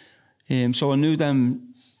 So I knew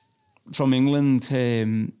them from England.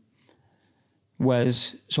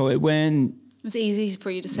 So it went... It was easy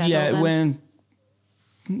for you to settle Yeah, then. it went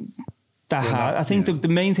that hard. I think the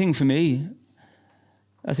main thing for me,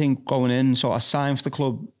 I think going in, so I signed for the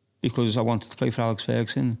club because I wanted to play for Alex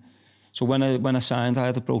Ferguson. So when I signed, I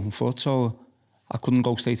had a broken foot, so I couldn't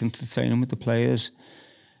go straight into training with the players.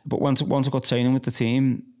 But once I got training with the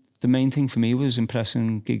team, the main thing for me was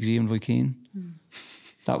impressing Giggsy and Roy Keane.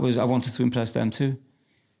 I wanted to impress them too.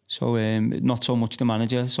 So not so much the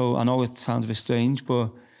manager. So I know it sounds a bit strange, but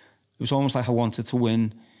it was almost like I wanted to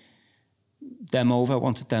win them over. I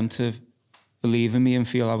wanted them to believe in me and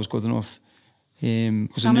feel I was good enough.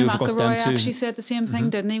 Sammy McIlroy actually said the same thing,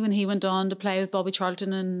 didn't he, when he went on to play with Bobby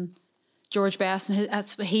Charlton and George Best, and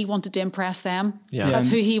he wanted to impress them. Yeah. That's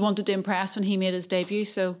who he wanted to impress when he made his debut.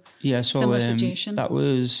 So similar situation. That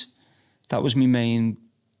was my main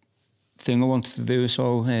thing I wanted to do.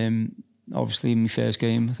 So obviously my first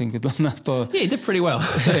game, I think I'd done that, but Yeah, you did pretty well.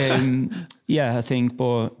 yeah, I think,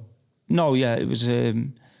 but no, yeah, it was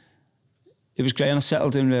great, and I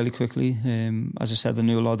settled in really quickly. As I said, I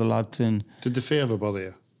knew a lot of the lads. And Did the fee ever bother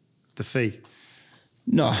you? The fee?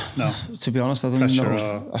 No. To be honest, I don't even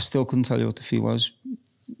know. I still couldn't tell you what the fee was.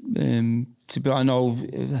 I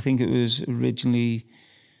think it was originally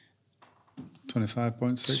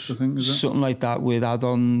 25.6, I think, is it? something like that with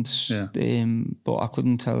add-ons. Yeah. But I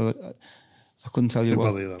couldn't tell you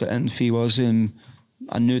what the end fee was.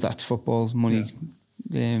 I knew that's football. Money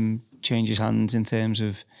changes hands in terms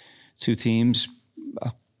of two teams.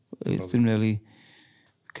 I didn't really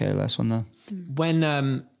care less on that.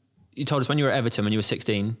 When you told us when you were at Everton, when you were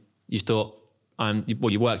 16, you thought,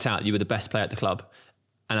 you worked out you were the best player at the club.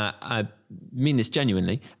 And I mean this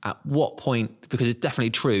genuinely. At what point, because it's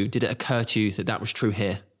definitely true, did it occur to you that was true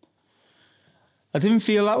here? I didn't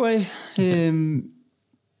feel that way.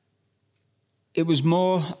 It was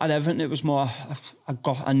more at Everton. It was more.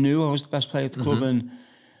 I knew I was the best player at the club, and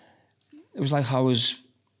it was like I was.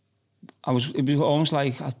 It was almost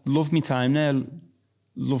like I loved my time there,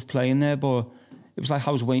 loved playing there, but it was like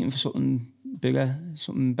I was waiting for something bigger,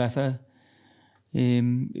 something better.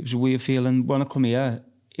 It was a weird feeling. When I come here,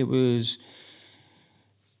 it was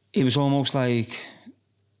almost like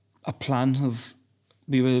a plan of,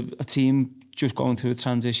 we were a team just going through a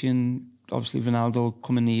transition. Obviously Ronaldo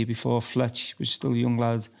coming the year before, Fletch was still a young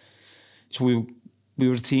lad. So we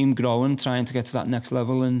were a team growing, trying to get to that next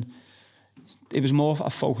level, and it was more a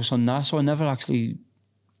focus on that. So I never actually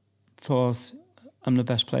thought I'm the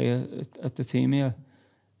best player at the team here.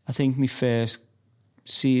 I think my first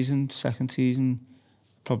season, second season,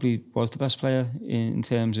 probably was the best player in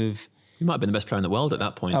terms of... You might have been the best player in the world at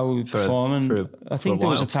that point. How we were performing. I think there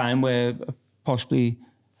was a time where possibly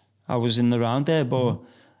I was in the round there, but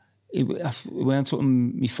it weren't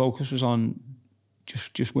something my focus was on.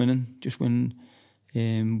 Just winning,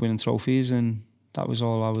 winning trophies, and that was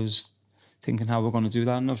all I was thinking, how we're going to do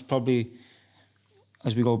that. And that's probably,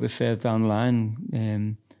 as we go a bit further down the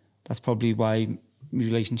line, that's probably why my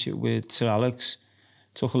relationship with Sir Alex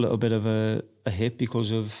took a little bit of a hit,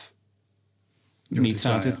 because of me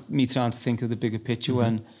trying to think of the bigger picture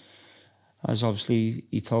when as obviously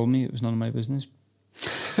he told me, it was none of my business.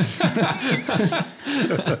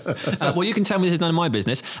 Well, you can tell me this is none of my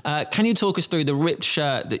business. Can you talk us through the ripped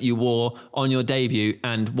shirt that you wore on your debut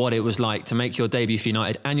and what it was like to make your debut for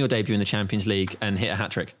United and your debut in the Champions League and hit a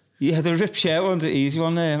hat-trick? Yeah, the ripped shirt one's an easy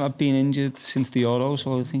one. I've been injured since the Euro,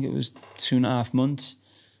 so I think it was 2.5 months.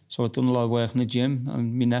 So I'd done a lot of work in the gym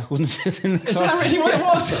and my neck wouldn't fit in the top. Is that really what it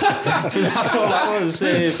was? So that's all that was.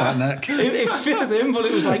 Fat neck. It fitted in, but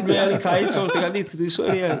it was like really tight. So I think I need to do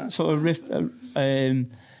something here. So I ripped. I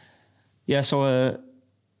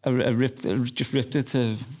just ripped it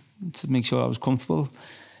to make sure I was comfortable.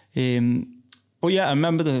 But yeah, I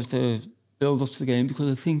remember the build up to the game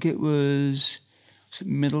because I think it was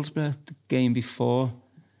Middlesbrough, the game before.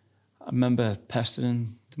 I remember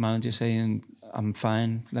pestering the manager saying, I'm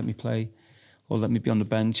fine, let me play, or let me be on the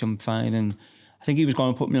bench, I'm fine. And I think he was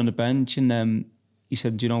going to put me on the bench, and he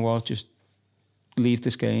said, do you know what, just leave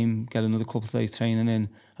this game, get another couple of days training in,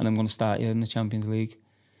 and I'm going to start you in the Champions League.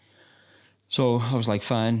 So I was like,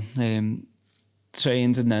 fine,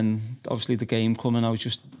 trained, and then obviously the game coming, I was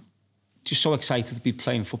just so excited to be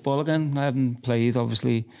playing football again. I hadn't played,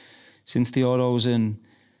 obviously, since the Euros,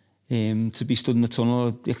 and to be stood in the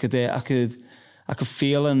tunnel, I could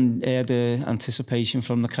feel and hear the anticipation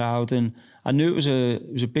from the crowd, and I knew it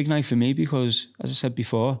was a big night for me because, as I said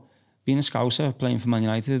before, being a Scouser playing for Man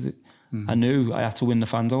United, I knew I had to win the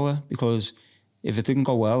fans over, because if it didn't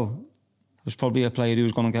go well, I was probably a player who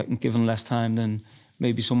was going to get given less time than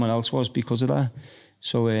maybe someone else was because of that.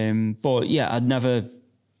 So, but yeah, I never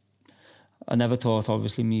thought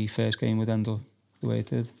obviously my first game would end up the way it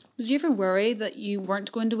did. Did you ever worry that you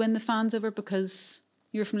weren't going to win the fans over because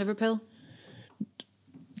you were from Liverpool?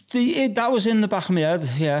 That was in the back of my head,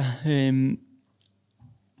 yeah.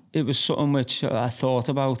 It was something which I thought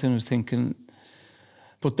about and was thinking,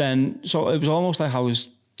 but then, so it was almost like I was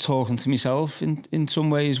talking to myself in some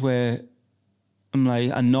ways, where I'm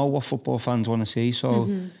like, I know what football fans want to see, so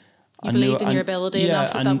You believed in your ability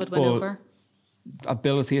enough that would win over.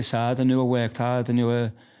 Ability aside, I knew I worked hard, I knew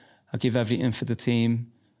I give everything for the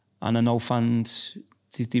team, and I know fans,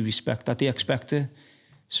 they respect that, they expect it.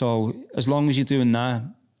 So as long as you're doing that,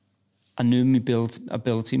 I knew my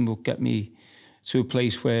ability would get me to a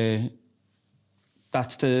place where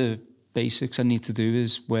that's the basics I need to do,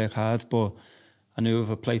 is work hard. But I knew if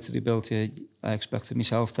I played to the ability, I expected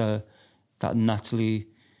myself that naturally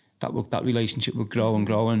that relationship would grow and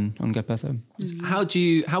grow and get better. How would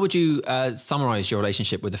you summarise your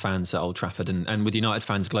relationship with the fans at Old Trafford and with United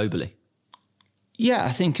fans globally? Yeah,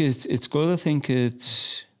 I think it's good. I think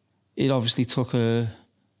it obviously took a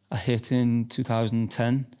hit in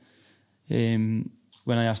 2010. When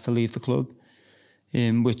I asked to leave the club,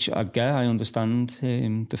 which I get, I understand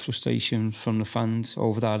the frustration from the fans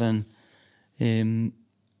over that, and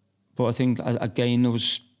but I think again there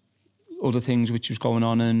was other things which was going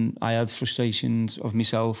on, and I had frustrations of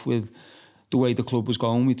myself with the way the club was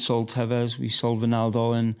going. We'd sold Tevez, we sold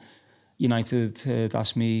Ronaldo, and United had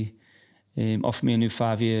asked me, offered me a new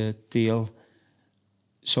 5-year deal,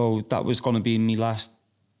 so that was going to be my last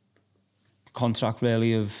contract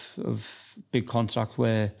really of big contract,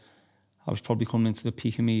 where I was probably coming into the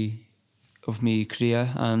peak of me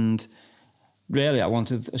career, and really I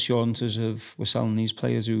wanted assurances of, we're selling these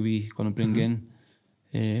players, who we going to bring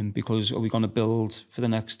in, because are we going to build for the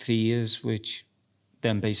next 3 years, which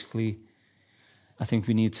then basically I think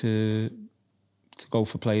we need to go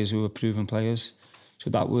for players who are proven players. So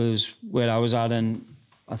that was where I was at, and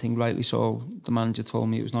I think rightly so, the manager told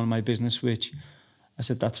me it was none of my business, which I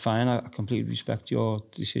said, that's fine, I completely respect your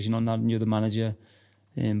decision on that, and you're the manager.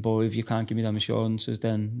 But if you can't give me them assurances,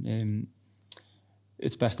 then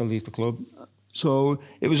it's best to leave the club. So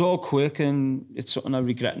it was all quick, and it's something I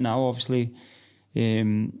regret now, obviously.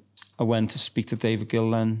 I went to speak to David Gill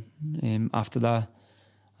then after that,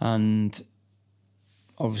 and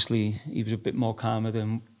obviously he was a bit more calmer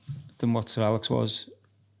than what Sir Alex was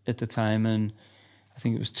at the time, and I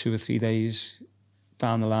think it was 2 or 3 days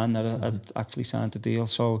down the line that I'd actually signed the deal.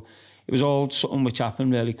 So it was all something which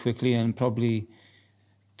happened really quickly, and probably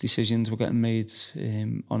decisions were getting made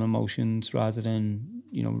on emotions rather than,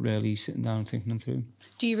 really sitting down and thinking them through.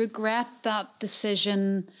 Do you regret that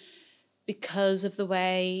decision because of the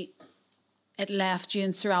way it left you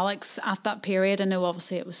and Sir Alex at that period? I know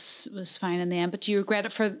obviously it was fine in the end, but do you regret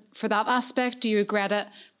it for that aspect? Do you regret it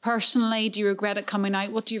personally? Do you regret it coming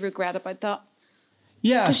out? What do you regret about that?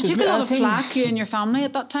 Yeah, because you took a lot of flack, you and your family,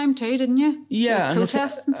 at that time too, didn't you? Yeah, like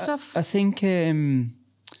protests and stuff. I think in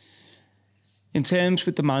terms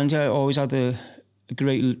with the manager, I always had a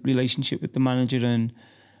great relationship with the manager, and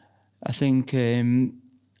I think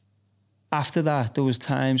after that, there was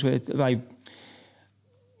times where, like,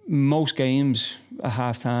 most games at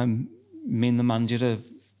half-time, me and the manager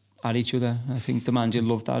are at each other. I think the manager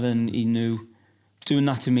loved that, and he knew doing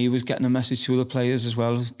that to me was getting a message to other players as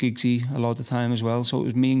well, Giggsy a lot of the time as well. So it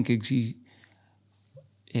was me and Giggsy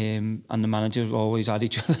and the manager always at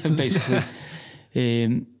each other, basically.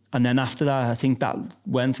 And then after that, I think that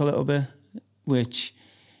went a little bit,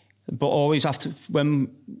 but always after, when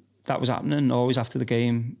that was happening, always after the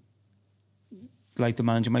game, like, the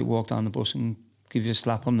manager might walk down the bus and give you a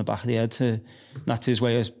slap on the back of the head. That's his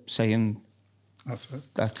way of saying, that's it.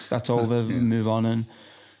 That's over, move on. And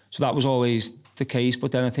so that was always the case.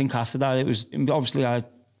 But then I think after that, it was, obviously I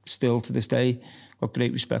still to this day got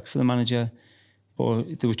great respect for the manager,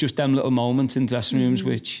 but there was just them little moments in dressing rooms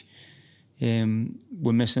which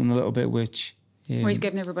were missing a little bit, which... Where he's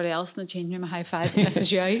giving everybody else in the changing room a high five and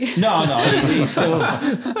misses you out. No, he still...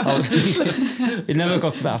 It never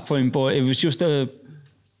got to that point, but it was just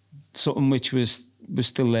something which was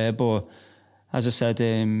still there. But as I said...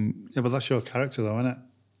 yeah, but that's your character though, isn't it?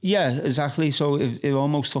 Yeah, exactly. So it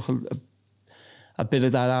almost took a bit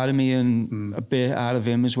of that out of me and a bit out of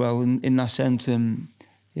him as well in that sense.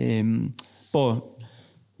 But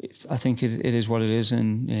I think it is what it is,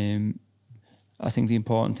 and I think the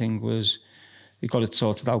important thing was we got it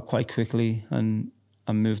sorted out quite quickly and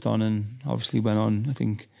moved on, and obviously went on. I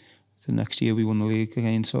think the next year we won the league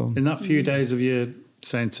again. So in that few days of you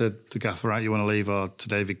saying to the gaffer, right, you want to leave, or to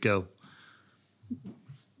David Gill,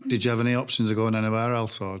 did you have any options of going anywhere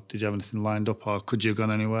else, or did you have anything lined up, or could you have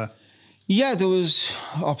gone anywhere? Yeah, there was.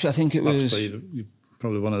 I think it was. Obviously, you're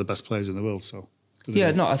probably one of the best players in the world, so.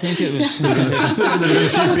 Yeah, no, I think it was. There were a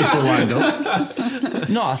few people lined up.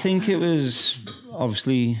 No, I think it was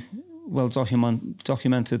obviously well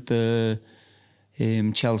documented. The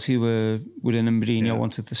Chelsea were in, and Mourinho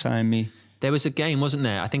wanted to sign me. There was a game, wasn't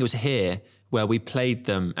there? I think it was here where we played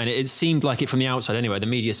them, and it seemed like it from the outside anyway. The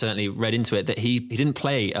media certainly read into it that he didn't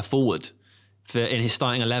play a forward in his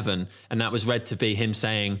starting 11, and that was read to be him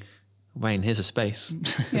saying, "Wayne, here's a space.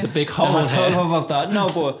 There's a big hole I told here." him about that. No,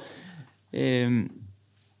 but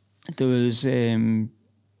there was Real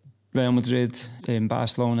Madrid,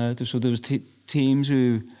 Barcelona. So there was teams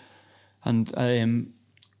who, and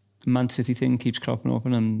Man City thing keeps cropping up,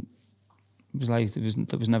 and it was like there was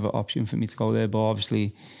never an option for me to go there. But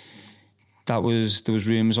obviously, there was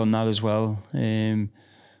rumours on that as well.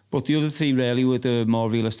 But the other three really were the more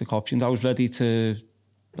realistic options. I was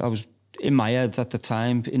in my head at the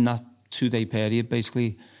time, in that 2-day period,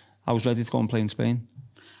 basically, I was ready to go and play in Spain.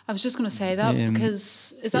 I was just going to say that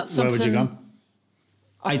because is that something... Where would you go?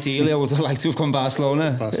 Ideally, I would have liked to have gone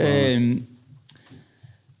Barcelona.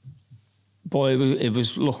 But it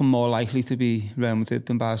was looking more likely to be Real Madrid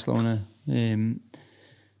than Barcelona.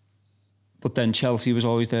 But then Chelsea was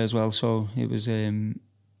always there as well, so it was...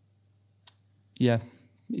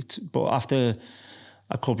 But after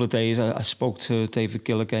a couple of days, I spoke to David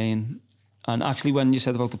Gill again. And actually, when you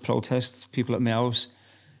said about the protests, people at my house,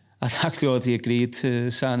 I'd actually already agreed to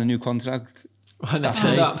sign a new contract. That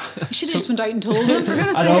turned up. You should have just went out and told him, for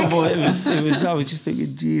goodness I sake. know, but it was. I was just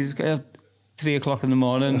thinking, geez, at 3 o'clock in the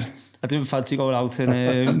morning, I didn't fancy going out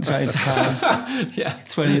and trying to find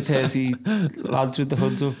 20 or 30 lads with the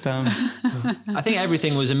hoods up down. I think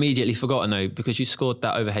everything was immediately forgotten though, because you scored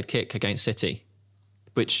that overhead kick against City,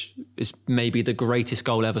 which is maybe the greatest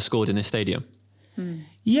goal ever scored in this stadium.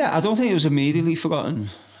 Yeah, I don't think it was immediately forgotten.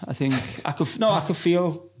 I think I could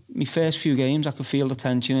feel my first few games. I could feel the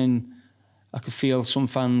tension, and I could feel some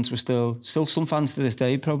fans were still some fans to this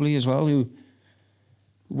day probably as well who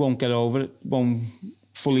won't get over it, won't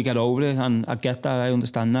fully get over it, and I get that. I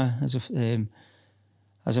understand that as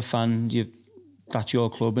a fan. That's your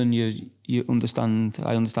club, and you understand.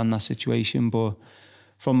 I understand that situation, but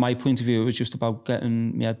from my point of view, it was just about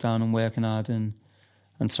getting my head down and working hard and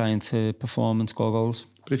trying to perform and score goals.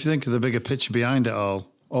 But if you think of the bigger picture behind it all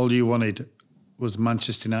you wanted was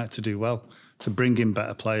Manchester United to do well, to bring in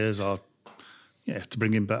better players, to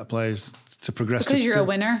progress. Because you're a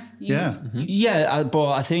winner.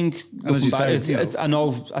 But I think, and as you say, I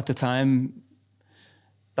know at the time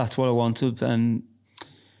that's what I wanted,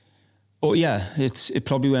 but yeah, it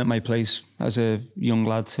probably weren't my place as a young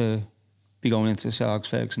lad to be going into Sir Alex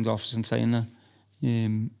Ferguson's office and saying that.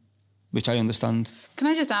 Which I understand. Can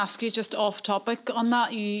I just ask you, just off topic on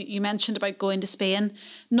that, you mentioned about going to Spain.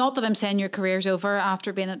 Not that I'm saying your career's over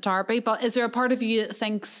after being at Derby, but is there a part of you that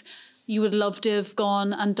thinks you would love to have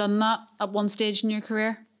gone and done that at one stage in your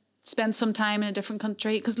career? Spend some time in a different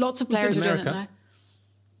country? Because lots of players are doing it now.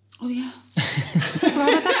 Oh yeah. I forgot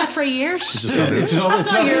about that for 3 years.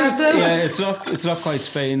 That's not Europe though. Yeah, it's not quite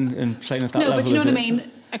Spain and playing at that level. No, but you know what I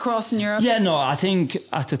mean? across in Europe? Yeah, no, I think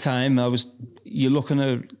at the time you're looking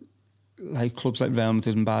at like clubs like Real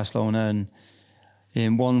Madrid and Barcelona,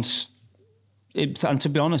 and to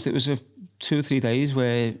be honest, it was 2 or 3 days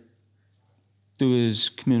where there was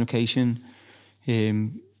communication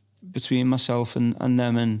between myself and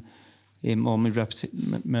them, and all my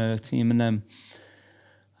team and them.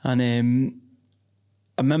 And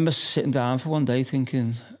I remember sitting down for one day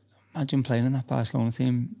thinking, imagine playing in that Barcelona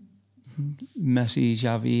team, Messi,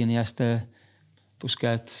 Xavi, Iniesta,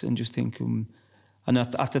 Busquets, and just thinking. And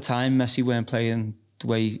at the time, Messi weren't playing the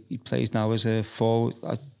way he plays now as a forward.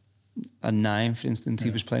 At 9, for instance, he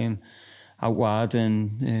was playing out wide,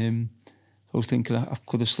 and I was thinking I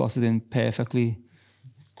could have slotted in perfectly,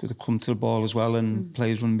 could have come to the ball as well, and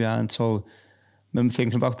players running behind. So I remember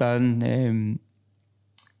thinking about that, and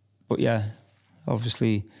but yeah,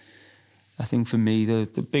 obviously, I think for me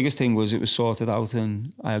the biggest thing was it was sorted out,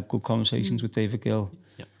 and I had good conversations with David Gill,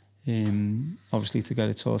 obviously to get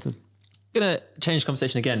it sorted. Going to change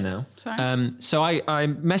conversation again now. Sorry. So I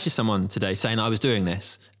messaged someone today saying I was doing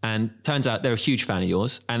this, and turns out they're a huge fan of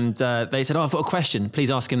yours, and they said, I've got a question, please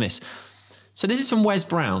ask him this. So this is from Wes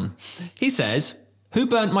Brown. He says, who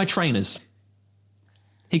burnt my trainers?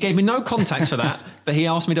 He gave me no context for that, but he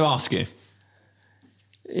asked me to ask you.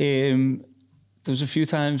 There was a few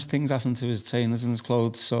times things happened to his trainers and his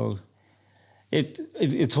clothes, so it's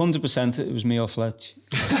 100% it was me or Fletch.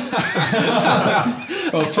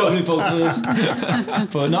 Or probably both of us.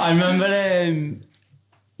 But no, I remember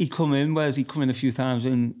he come in a few times,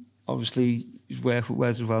 and obviously he's worked with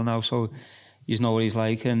Wes as well now, so you know what he's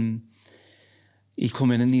like. And he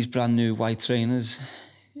come in these brand new white trainers,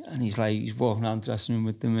 and he's walking around the dressing room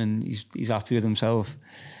with them, and he's happy with himself.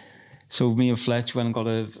 So me and Fletch went and got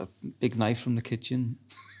a big knife from the kitchen.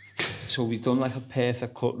 So we've done like a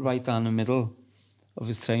perfect cut right down the middle of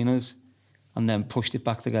his trainers, and then pushed it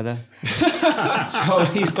back together. So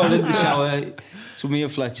he's got in the shower. So me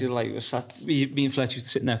and Fletcher, me and Fletcher used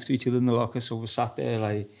to sit next to each other in the locker. So we sat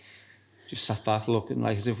there, just sat back looking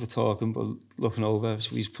as if we're talking, but looking over.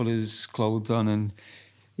 So he's put his clothes on and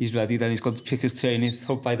he's ready. Then he's got to pick his trainers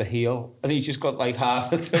up by the heel, and he's just got half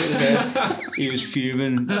the trainer there. He was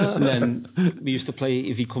fuming. And then we used to play,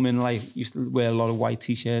 if he come in, used to wear a lot of white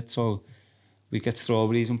t-shirts, so we'd get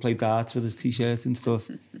strawberries and play darts with his t-shirt and stuff.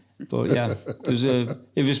 But yeah,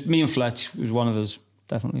 it was me and Fletch. It was one of us,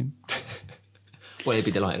 definitely. Well, he'd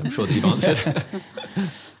be delighted. I'm sure that you've answered.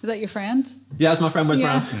 Was that your friend? Yeah, that's my friend Wes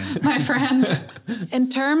Brown. My friend. In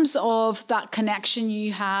terms of that connection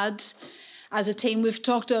you had as a team, we've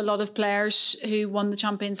talked to a lot of players who won the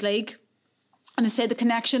Champions League, and they say the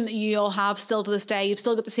connection that you all have still to this day, you've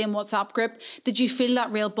still got the same WhatsApp group. Did you feel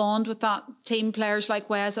that real bond with that team, players like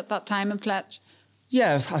Wes at that time and Fletch?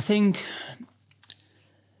 Yeah, I think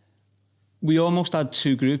we almost had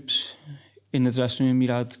 2 groups in the dressing room. You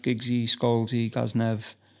had Giggsy, Scholesy,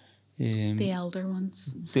 Gaznev. The elder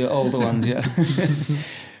ones. The older ones, yeah.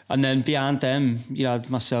 And then behind them, you had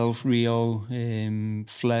myself, Rio,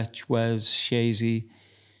 Fletch, Wes, Shazy.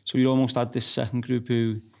 So we almost had this second group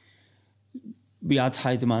who we had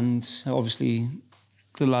high demand. Obviously,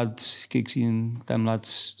 the lads, Giggsy and them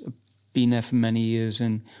lads, have been there for many years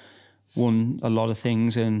and won a lot of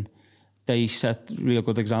things, and they set real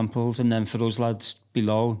good examples. And then for those lads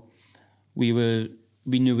below, we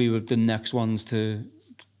knew we were the next ones to,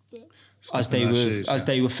 as they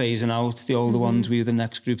were phasing out the older ones, we were the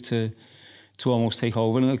next group to almost take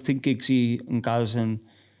over. And I think Giggsy and Gaz, and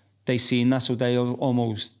they seen that, so they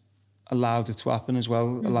almost allowed it to happen as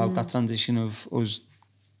well, allowed that transition of us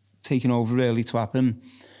taking over really to happen.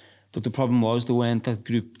 But the problem was there weren't that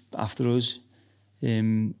group after us,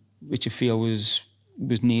 which I feel was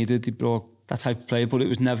needed. They brought that type of player, but it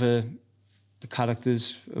was never the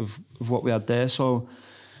characters of what we had there. So,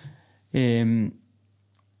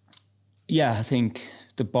 yeah, I think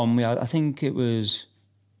the bond we had, I think it was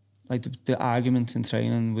like the argument in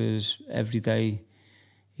training was every day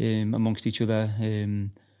amongst each other.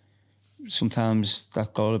 Sometimes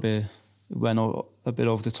that went a bit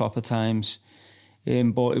over the top at times.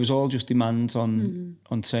 But it was all just demands on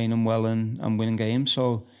training well and winning games.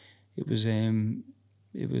 So it was a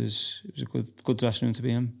good dressing room to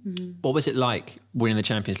be in. What was it like winning the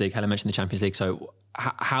Champions League? Helen mentioned the Champions League. So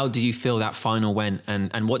how do you feel that final went,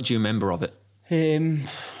 and what do you remember of it? It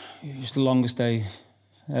was the longest day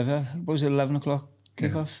ever. What was it, 11 o'clock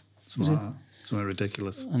kickoff? Something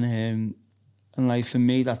ridiculous. And like for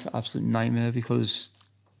me, that's an absolute nightmare, because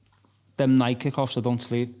them night kickoffs, I don't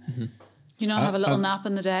sleep. You not have a little nap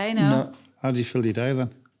in the day, no? How do you feel your day then?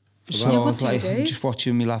 So what do you do? Just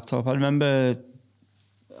watching my laptop. I remember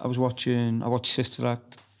I watched Sister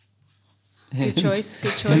Act Good choice.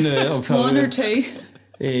 Good In choice. October. 1 or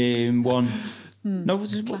 2? One. No,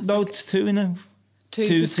 was it, no, it's 2 in it. Two's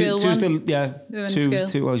the school two's one. Yeah, The one two, school.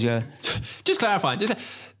 two was, yeah. Just clarifying.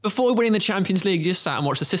 Before winning the Champions League, you just sat and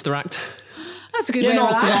watched the sister act. That's a good Yeah, way no,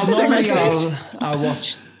 to relax. because That's a normally good I'll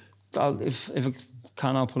watch, if I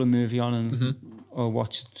can, I'll put a movie on and or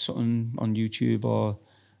watch something on YouTube or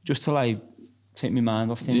just to like take my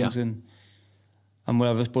mind off things and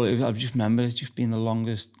whatever. But I just remember it's just been the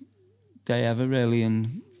longest day ever, really,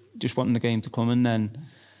 and just wanting the game to come. And then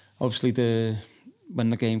obviously when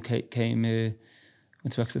the game came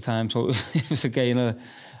into extra time, so it was again a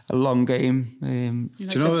long game. Do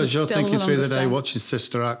you know, as you're thinking through the day, watching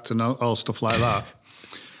Sister Act and all stuff like that,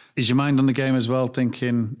 is your mind on the game as well,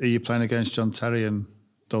 thinking, are you playing against John Terry and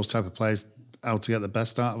those type of players, how to get the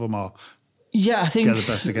best out of them, or I think get the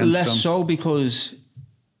best against less them? so because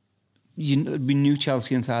we knew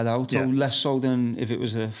Chelsea inside out, so Yeah. less so than if it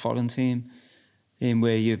was a foreign team,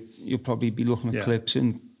 where you'll probably be looking at clips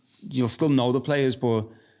and you'll still know the players, but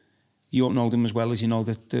you won't know them as well as you know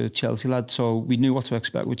the Chelsea lads. So we knew what to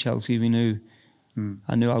expect with Chelsea. We knew,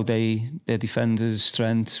 I knew how their defenders'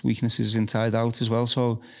 strengths, weaknesses inside out as well.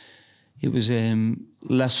 So it was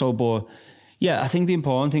less so, but yeah, I think the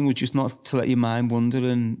important thing was just not to let your mind wander.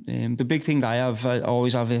 And the big thing I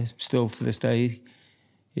always have it still to this day,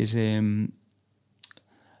 is I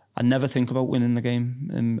never think about winning the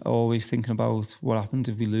game. I'm always thinking about what happens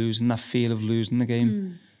if we lose and that fear of losing the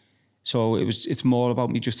game. So it's more about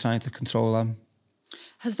me just trying to control them.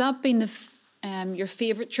 Has that been your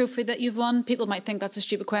favourite trophy that you've won? People might think that's a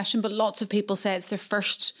stupid question, but lots of people say it's their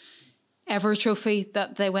first ever trophy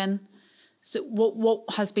that they win. So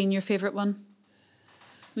what has been your favourite one?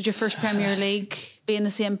 Was your first Premier League be in the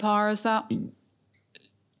same power as that?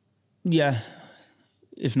 Yeah,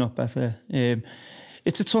 if not better.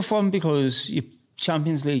 It's a tough one because you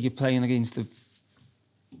Champions League, you're playing against the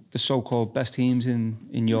so-called best teams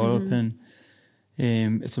in Europe, and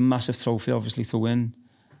it's a massive trophy, obviously, to win.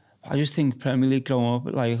 I just think Premier League growing up,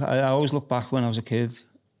 like I always look back when I was a kid,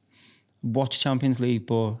 watch Champions League,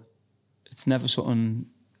 but it's never something.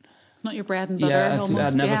 It's not your bread and butter.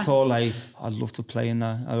 Almost. I never thought like I'd love to play in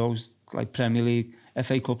that. I always like Premier League,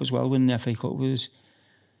 FA Cup as well. Winning the FA Cup was,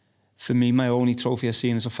 for me, my only trophy I've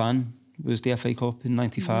seen as a fan was the FA Cup in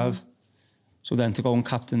 '95. So then to go and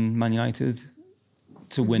captain Man United,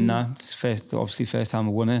 to win that, it's first time I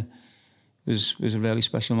won it, was a really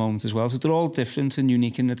special moment as well. So they're all different and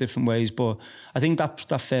unique in their different ways. But I think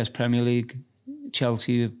that first Premier League,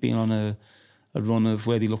 Chelsea have been on a run of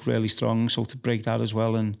where they look really strong. So to break that as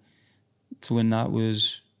well and to win that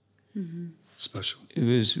was Special. It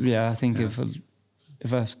was, I think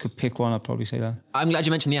if I could pick one, I'd probably say that. I'm glad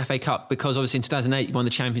you mentioned the FA Cup, because obviously in 2008 you won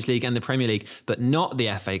the Champions League and the Premier League, but not the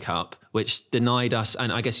FA Cup, which denied us,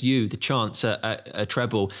 and I guess you, the chance at a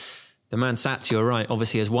treble. The man sat to your right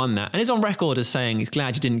obviously has won that, and is on record as saying he's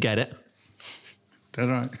glad you didn't get it. Dead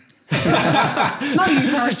right. Not you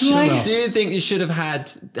personally. Do you think you should have had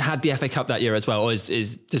the FA Cup that year as well, or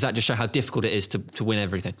does that just show how difficult it is to win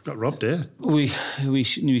everything? Got robbed here. We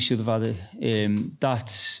should have had it.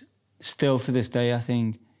 That's still to this day, I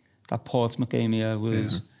think that Portsmouth game here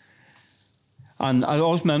was, and I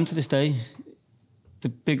always remember to this day, the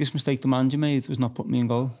biggest mistake the manager made was not putting me in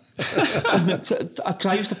goal.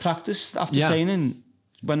 I used to practice after training.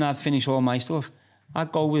 When I'd finish all my stuff,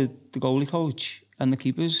 I'd go with the goalie coach and the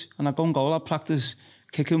keepers, and I'd go and goal. I'd practice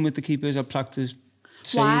kicking with the keepers. I'd practice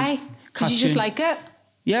save, Why? Did you just catching. like it?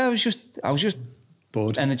 Yeah, I was just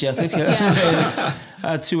Bored. energetic. I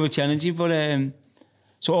had too much energy, but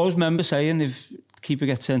so I always remember saying if the keeper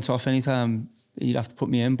gets sent off anytime, he'd have to put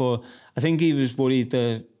me in. But I think he was worried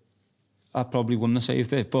that I probably wouldn't have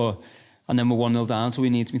saved it. And then we're 1-0 down, so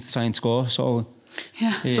he needs me to try and score. So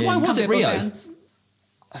So why was it Rio?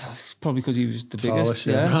 It's probably because he was the Tallish, biggest.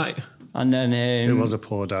 yeah. Right. And then It was a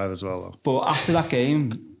poor dive as well, though. But after that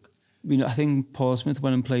game, I think Portsmouth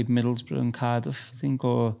went and played Middlesbrough and Cardiff, I think,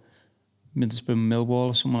 or Middlesbrough and Millwall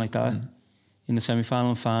or something like that in the semi-final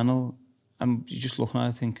and final. And you're just looking at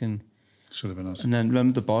it thinking... Should have been us. And then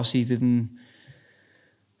remember the boss, he didn't...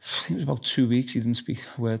 I think it was about 2 weeks, he didn't speak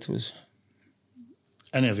a word to us.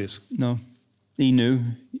 Any of yous? No. He knew.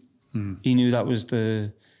 He knew that was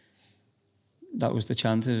the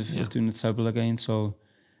chance of doing the treble again. So,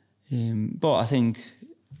 but I think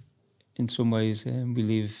in some ways we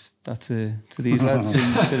leave that to these lads.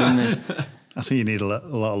 I think you need a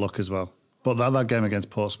lot of luck as well. But that game against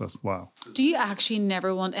Portsmouth, wow. Do you actually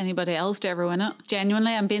never want anybody else to ever win it?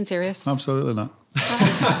 Genuinely, I'm being serious. Absolutely not.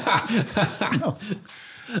 No.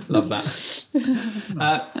 Love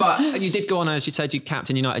that. But you did go on, as you said, you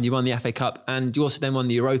captained United, you won the FA Cup, and you also then won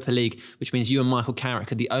the Europa League, which means you and Michael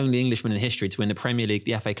Carrick are the only Englishmen in history to win the Premier League,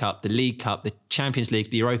 the FA Cup, the League Cup, the Champions League,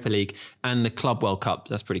 the Europa League, and the Club World Cup.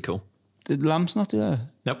 That's pretty cool. Did Lamps not do that?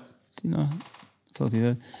 Nope. You know, I thought he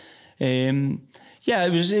did. Yeah,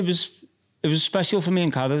 it was special for me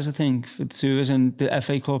and Carlos, I think, for the two of us, and the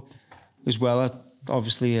FA Cup as well.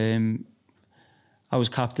 Obviously, I was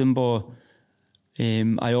captain, but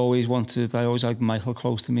I always liked Michael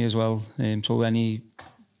close to me as well. So any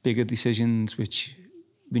bigger decisions which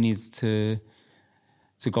we needed to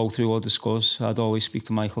go through or discuss, I'd always speak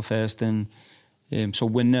to Michael first. And so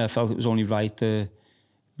when I felt it was only right to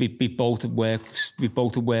we both had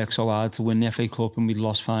worked so hard to win the FA Cup, and we'd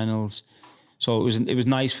lost finals. So it was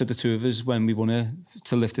nice for the two of us when we won it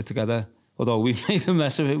to lift it together. Although we made a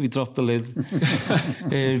mess of it, we dropped the lid.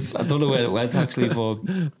 I don't know where it went actually, but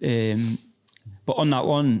on that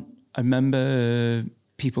one, I remember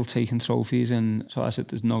people taking trophies, and so I said,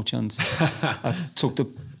 "There's no chance." I took the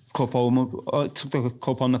cup home. I took the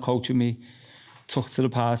cup on the coach with me, took it to the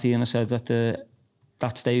party, and I said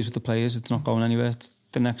that stays with the players. It's not going anywhere.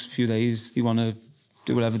 The next few days, they want to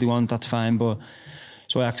do whatever they want. That's fine. But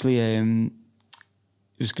so actually, it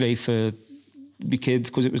was great for my kids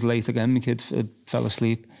because it was late again. My kids fell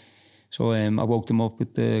asleep, so I woke them up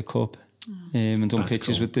with the cup and done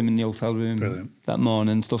pictures with them in the hotel room that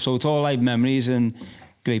morning and stuff. So it's all like memories and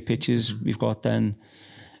great pictures we've got then.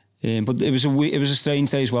 But it was a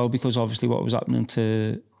strange day as well because obviously what was happening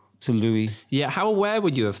to Louis. Yeah, how aware were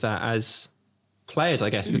you of that as players? I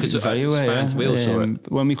guess because of very aware, fans, we all saw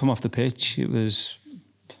it. When we come off the pitch, it was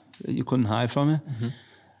you couldn't hide from it. Mm-hmm.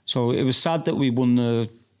 So it was sad that we won the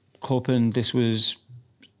cup, and this was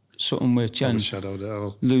something which overshadowed it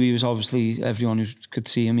all. Louis was obviously, everyone who could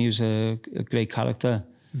see him, he was a great character.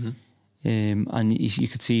 Mm-hmm. And you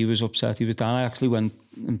could see he was upset. He was down. I actually went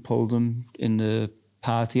and pulled him in the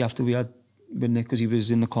party after we had with Nick, because he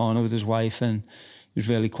was in the corner with his wife and he was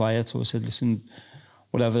really quiet. So I said, listen,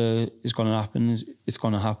 whatever is going to happen, it's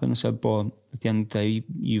going to happen. I said, but at the end of the day,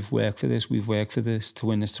 you've worked for this, we've worked for this to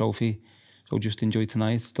win this trophy. So just enjoy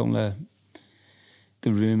tonight. Don't let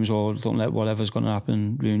the rumours or don't let whatever's going to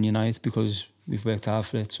happen ruin your night, because we've worked hard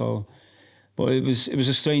for it. So, but it was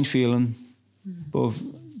a strange feeling, but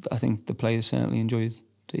I think the players certainly enjoyed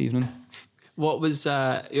the evening. What was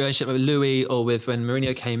your relationship with Louis, or with when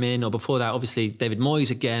Mourinho came in, or before that, obviously David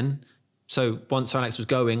Moyes again? So once Sir Alex was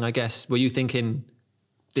going, I guess, were you thinking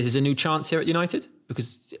this is a new chance here at United?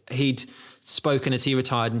 Because he'd spoken as he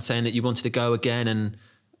retired and saying that you wanted to go again, and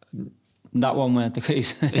that one weren't the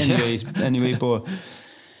case anyway, but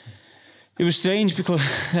it was strange because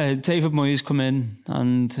David Moyes come in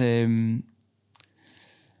and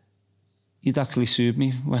he'd actually sued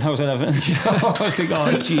me when I was at Everton. So I was thinking,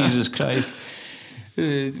 oh, Jesus Christ,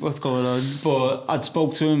 what's going on? But I'd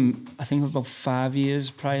spoke to him, I think about 5 years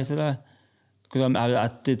prior to that, because I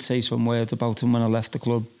did say some words about him when I left the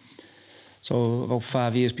club. So about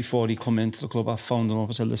 5 years before he come into the club, I phoned him up.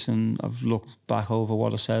 I said, listen, I've looked back over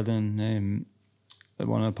what I said, and I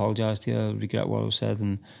want to apologise to you. I regret what I said,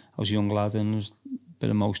 and I was a young lad and I was a bit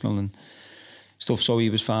emotional and stuff. So he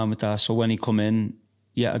was fine with that. So when he come in,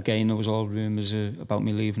 yet again, there was all rumours about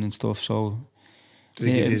me leaving and stuff. So did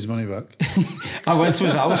he give you his money back? I went to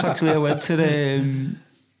his house actually. I went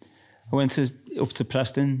up to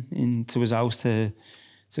Preston into his house to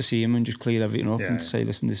see him and just clear everything up and to say,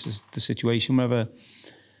 listen, this is the situation, whatever.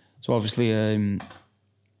 So obviously,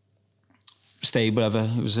 stayed, whatever.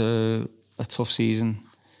 It was a tough season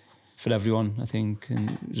for everyone, I think, and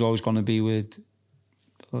it was always going to be with.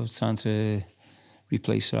 I was trying to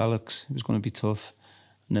replace Sir Alex. It was going to be tough,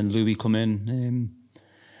 and then Louis come in.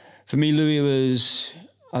 For me, Louis was.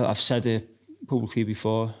 I've said it publicly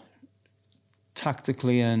before.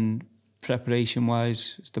 Tactically and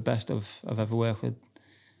preparation-wise, it's the best I've ever worked with.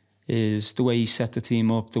 Is the way he set the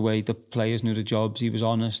team up, the way the players knew the jobs. He was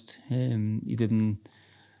honest. He didn't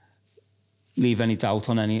leave any doubt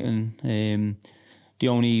on anything. The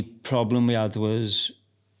only problem we had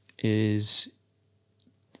is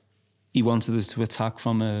he wanted us to attack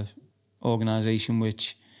from a organisation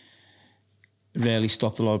which really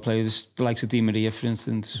stopped a lot of players. The likes of Di Maria, for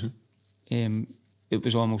instance. It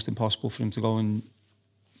was almost impossible for him to go and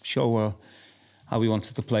show how we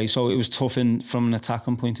wanted to play. So it was tough from an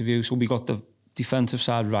attacking point of view. So we got the defensive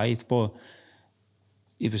side right, but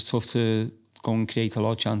it was tough to go and create a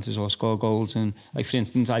lot of chances or score goals. And like, for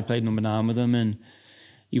instance, I played number 9 with him, and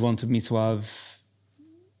he wanted me to have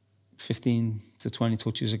 15 to 20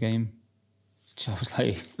 touches a game. Which I was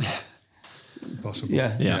like, impossible.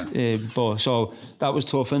 Yeah. But so that was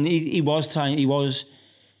tough, and he was trying. He was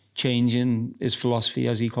changing his philosophy,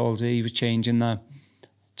 as he calls it. He was changing that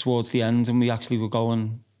towards the end, and we actually were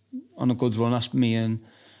going on a good run. As me and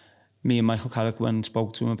Michael Carrick went and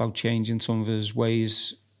spoke to him about changing some of his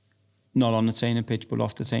ways, not on the training pitch but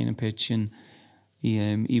off the training pitch, and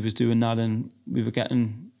he was doing that, and we were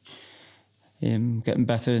getting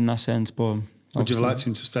better in that sense. But would you have liked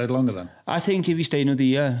him to stay longer then? I think if he stayed another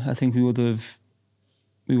year, I think we would have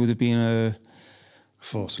been a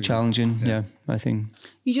force challenging. Yeah, I think.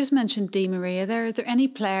 You just mentioned Di Maria there. Are there any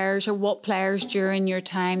players, or what players during your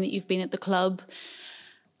time that you've been at the club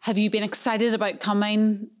have you been excited about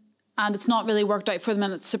coming and it's not really worked out for them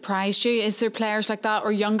and it's surprised you? Is there players like that,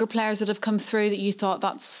 or younger players that have come through that you thought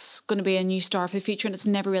that's going to be a new star for the future and it's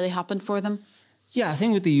never really happened for them? Yeah, I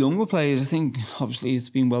think with the younger players, I think obviously it's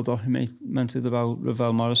been well documented about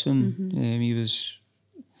Ravel Morrison.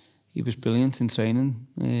 He was brilliant in training,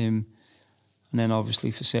 and then obviously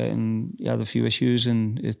for certain he had a few issues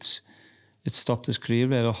and it stopped his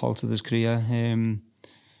career, or halted his career.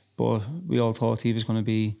 But we all thought he was going to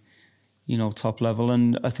be, top level,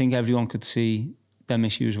 and I think everyone could see them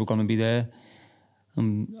issues were going to be there.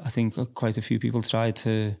 I think quite a few people tried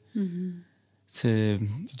to.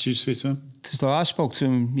 Did you speak to him? I spoke to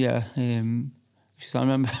him. Yeah, I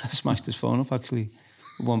remember I smashed his phone up actually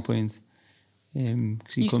at one point. You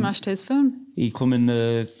smashed his phone? He come in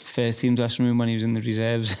the first team dressing room when he was in the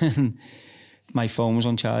reserves, and my phone was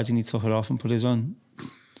on charge, and he took it off and put his on.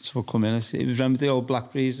 So I come in, it was, remember the old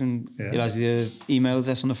Blackberries, and it has the email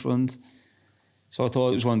address on the front. So I thought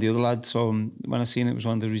it was one of the other lads. So when I seen it was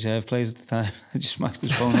one of the reserve players at the time, I just smashed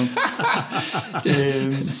his phone up.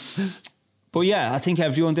 But yeah, I think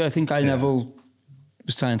everyone did. I think Neville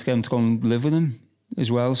was trying to get him to go and live with him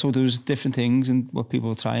as well. So there was different things and what people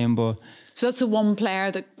were trying. But so that's the one player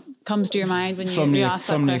that comes to your mind when you ask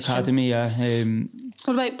that question? From the academy, yeah.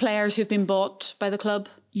 What about players who've been bought by the club?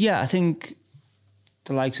 Yeah, I think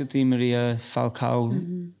the likes of Di Maria,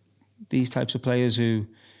 Falcao, these types of players who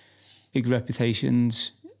big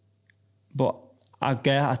reputations, but I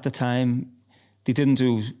get at the time they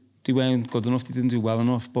weren't good enough, they didn't do well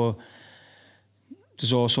enough. But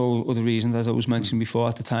there's also other reasons, as I was mentioning before.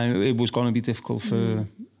 At the time, it was going to be difficult for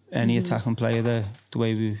any attacking player there, the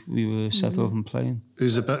way we were set up and playing.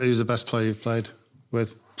 Who's the best player you've played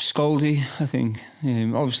with? Scoldy, I think.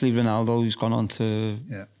 Obviously Ronaldo, who's gone on to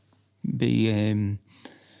be, him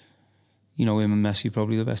and Messi,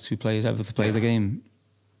 probably the best two players ever to play the game.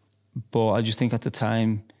 But I just think at the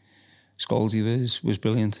time, Scoldy was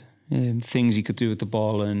brilliant. Things he could do with the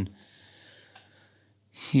ball, and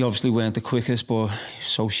he obviously weren't the quickest, but he was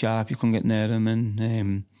so sharp you couldn't get near him.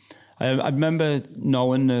 And I remember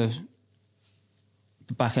knowing the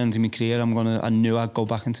back end of my career, I knew I'd go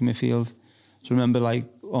back into midfield. So I remember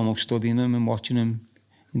almost studying him and watching him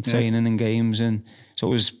in training and games, and so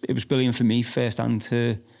it was brilliant for me firsthand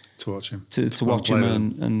to watch him, to watch him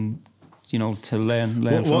and to learn.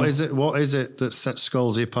 What is it that sets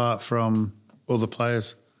Scholesy apart from other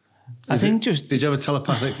players? Did you have a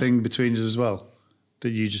telepathic thing between you as well,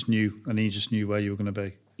 that you just knew and he just knew where you were going to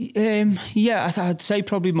be? Yeah, I'd say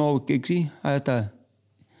probably more with Giggsy. I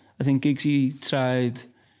think Giggsy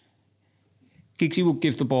would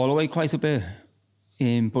give the ball away quite a bit,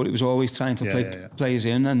 but it was always trying to play players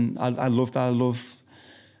in, and I love that. I love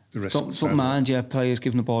the risk. Don't mind, players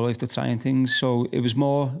giving the ball away for trying things. So it was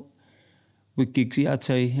more with Giggsy, I'd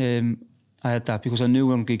say. I had that because I knew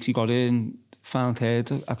when Giggsy got in, found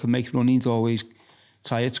head, I could make runnings, always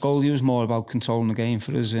try it. Scholdy was more about controlling the game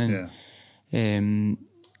for us.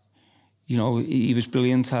 He was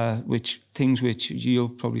brilliant at which you'll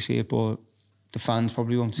probably see it, but the fans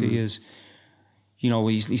probably won't see is,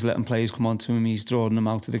 he's letting players come onto him, he's drawing them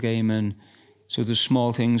out of the game, and so there's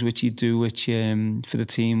small things which he'd do, which for the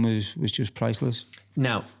team was just priceless.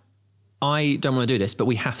 Now, I don't want to do this, but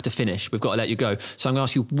we have to finish. We've got to let you go. So I'm going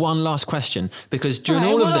to ask you one last question, because during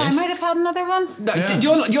all of this... I might have had another one. No,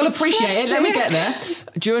 you'll appreciate it. Let me get there.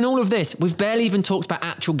 During all of this, we've barely even talked about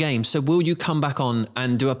actual games. So will you come back on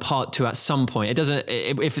and do a part 2 at some point? It doesn't...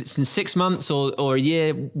 If it's in 6 months or a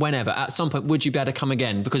year, whenever, at some point, would you be able to come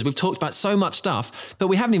again? Because we've talked about so much stuff, but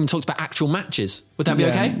we haven't even talked about actual matches. Would that be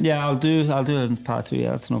okay? Yeah, I'll do a part 2,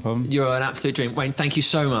 that's no problem. You're an absolute dream. Wayne, thank you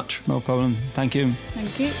so much. No problem. Thank you.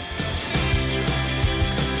 Thank you.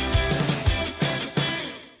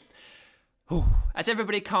 Has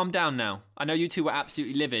everybody calmed down now? I know you two were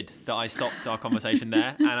absolutely livid that I stopped our conversation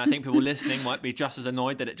there, and I think people listening might be just as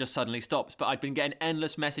annoyed that it just suddenly stops, but I've been getting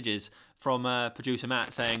endless messages from producer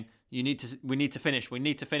Matt saying, we need to finish.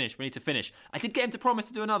 I did get him to promise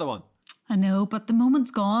to do another one. I know, but the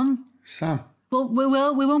moment's gone. Sam. Well, we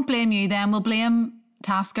won't blame you then, we'll blame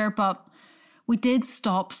Tasker, but We did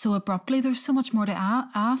stop so abruptly. There's so much more to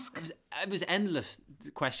ask. It was endless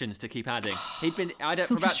questions to keep adding. He'd been for So about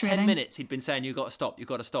 10 frustrating. minutes. He'd been saying, "You got to stop. You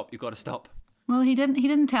got to stop. You got to stop." Well, he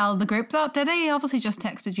didn't tell the group that, did he? He obviously just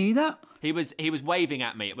texted you that. He was waving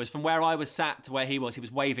at me. It was from where I was sat to where he was. He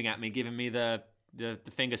was waving at me, giving me the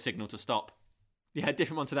finger signal to stop. Yeah,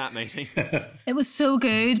 different one to that, matey. It was so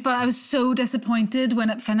good, but I was so disappointed when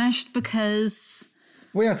it finished because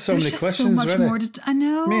We had so there's many just questions, so much really. more to. I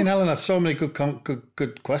know. Me and Ellen had so many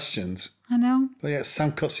good questions. I know. But yeah,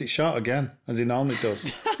 Sam cuts it short again, as he normally does.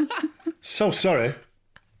 So sorry.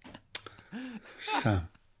 Sam.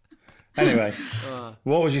 Anyway,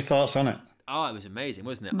 what was your thoughts on it? Oh, it was amazing,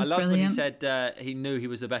 wasn't it? It was I loved brilliant. when he said he knew he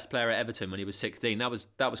was the best player at Everton when he was 16. That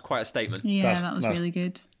was quite a statement. Yeah, that was that's- really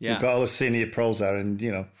good. Yeah. You've got all the senior pros there, and,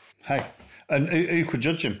 hey. And who could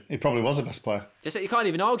judge him? He probably was the best player. Just that you can't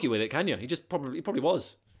even argue with it, can you? He probably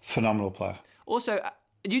was. Phenomenal player. Also,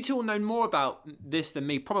 you two will know more about this than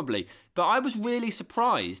me, probably, but I was really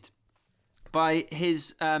surprised by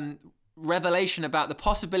his revelation about the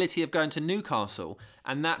possibility of going to Newcastle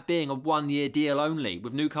and that being a 1-year deal only,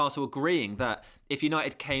 with Newcastle agreeing that if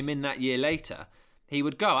United came in that year later, he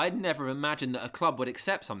would go. I'd never imagined that a club would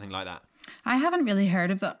accept something like that. I haven't really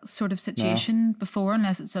heard of that sort of situation before,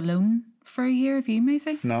 unless it's a loan for a year. Have you,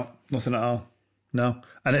 Maisie? No, nothing at all. No.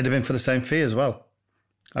 And it'd have been for the same fee as well.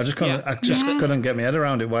 I just couldn't, Yeah. couldn't get my head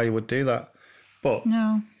around it why you would do that. But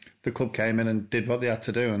No. the club came in and did what they had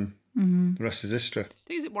to do, and the rest is history. I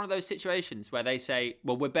think is it one of those situations where they say,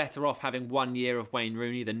 well, we're better off having 1 year of Wayne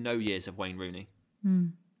Rooney than no years of Wayne Rooney.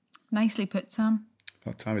 Nicely put, Sam.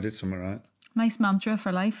 What time he did something right. Nice mantra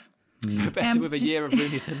for life. Better with a year of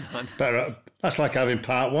Rooney than none. Better. That's like having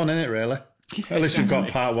part one, isn't it, really? At least we've got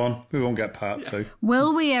part one. We won't get part two.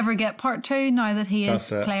 Will we ever get part 2 now that he is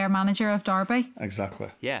That's it. player manager of Derby? Exactly.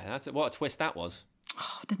 Yeah, what a twist that was.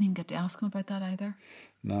 Oh, I didn't even get to ask him about that either.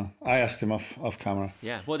 No. I asked him off camera.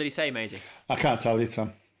 Yeah. What did he say, Maisie? I can't tell you,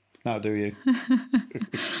 Tom. That'll do you.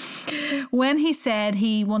 When he said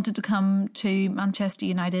he wanted to come to Manchester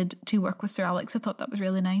United to work with Sir Alex, I thought that was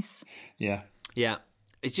really nice. Yeah. Yeah.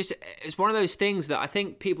 It's one of those things that I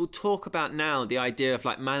think people talk about now, the idea of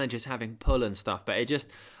like managers having pull and stuff, but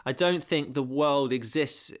I don't think the world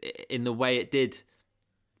exists in the way it did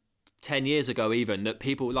 10 years ago even, that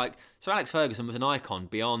people like Sir Alex Ferguson was an icon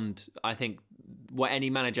beyond, I think, what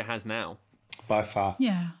any manager has now. By far.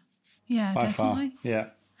 Yeah. Yeah, By definitely. far. Yeah.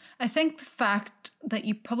 I think the fact that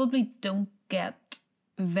you probably don't get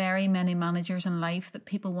very many managers in life that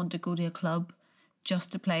people want to go to a club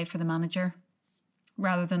just to play for the manager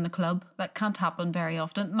rather than the club. That can't happen very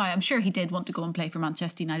often. Now, I'm sure he did want to go and play for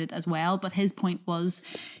Manchester United as well, but his point was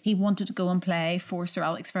he wanted to go and play for Sir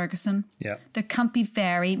Alex Ferguson. Yeah. There can't be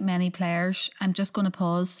very many players. I'm just going to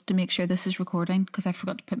pause to make sure this is recording because I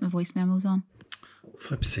forgot to put my voice memos on.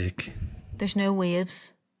 Flip's sake. There's no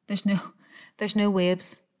waves. There's no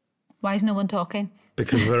waves. Why is no one talking?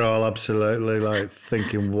 Because we're all absolutely like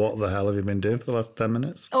thinking, what the hell have you been doing for the last 10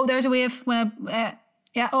 minutes? Oh, there's a wave.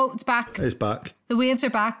 It's back. It's back. The waves are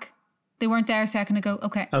back. They weren't there a second ago.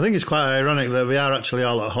 Okay. I think it's quite ironic that we are actually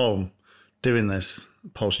all at home doing this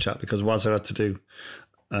post-chat because Wazza had to do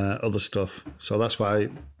other stuff. So that's why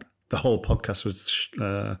the whole podcast was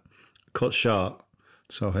cut short.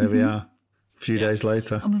 So here we are, a few days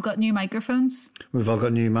later. And we've got new microphones. We've all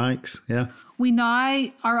got new mics, yeah. We now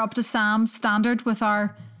are up to Sam's standard with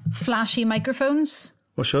our flashy microphones.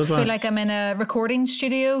 What's yours I like? feel like I'm in a recording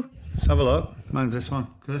studio. Let's have a look. Mine's this one.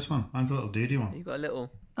 Look at this one. Mine's a little duty one. You got a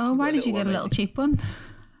little. Oh, why did you get a little cheap one?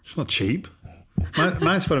 It's not cheap.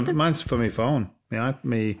 Mine's for my phone. My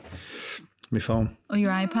phone. Oh,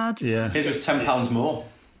 your iPad? Yeah. His was £10 more.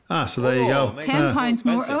 Ah, so there you go. amazing. £10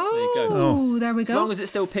 more. Expensive. There you go. Oh, there we As long go. as it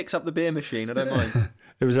still picks up the beer machine, I don't mind.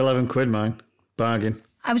 It was 11 quid, mine. Bargain.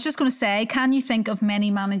 I was just going to say, can you think of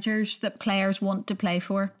many managers that players want to play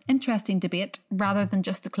for? Interesting debate, rather than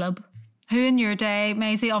just the club. Who in your day,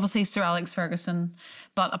 Maisie? Obviously Sir Alex Ferguson,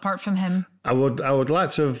 but apart from him, I would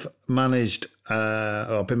like to have managed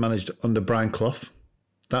or been managed under Brian Clough.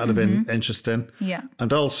 That would have been interesting. yeah,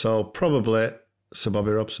 And also probably Sir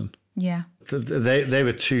Bobby Robson. yeah. They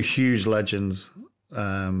were two huge legends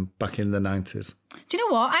back in the 90s. Do you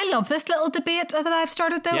know what? I love this little debate that I've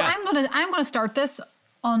started though. Yeah. I'm gonna start this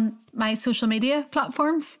on my social media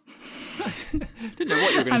platforms. Didn't know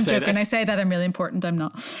what you were going I'm to say joking. there. I say that I'm really important. I'm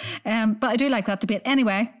not. But I do like that debate.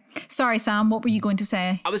 Anyway, sorry, Sam. What were you going to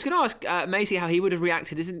say? I was going to ask Maisie how he would have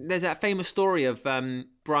reacted. There's that famous story of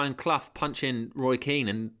Brian Clough punching Roy Keane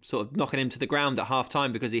and sort of knocking him to the ground at half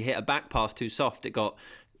time because he hit a back pass too soft. It got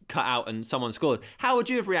cut out and someone scored. How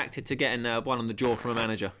would you have reacted to getting one on the jaw from a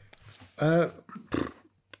manager?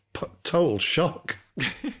 total shock.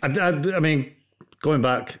 I mean, going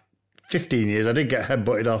back 15 years, I did get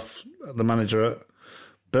headbutted off the manager at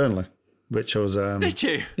Burnley, which was... Did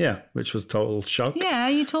you? Yeah, which was total shock. Yeah,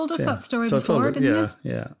 you told us that story So I before, told it, didn't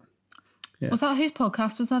you? Yeah. Was that whose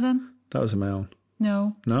podcast was that in? That was in my own.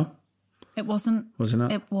 No, No? it wasn't. Was it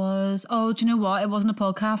not? It was. Oh, do you know what? It wasn't a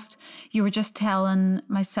podcast. You were just telling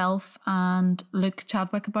myself and Luke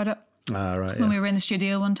Chadwick about it Ah, right, when yeah. we were in the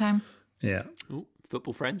studio one time. Yeah. Ooh,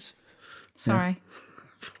 football friends. Sorry.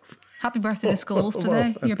 Happy birthday to Scholes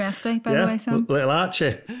today. Your bestie, by the way, Sam. Little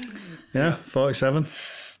Archie. Yeah, 47.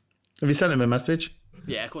 Have you sent him a message?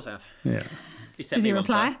 Yeah, of course I have. Yeah. He sent Did me he one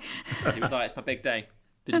reply? first. He was like, "It's my big day.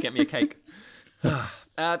 Did you get me a cake?"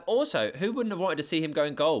 Also, who wouldn't have wanted to see him go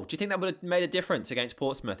in goal? Do you think that would have made a difference against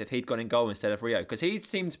Portsmouth if he'd gone in goal instead of Rio? Because he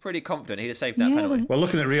seems pretty confident he'd have saved that penalty. Well,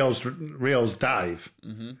 looking at Rio's dive,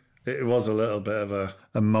 it was a little bit of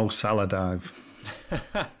a Mo Salah dive.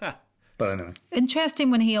 But anyway.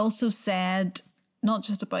 Interesting when he also said, not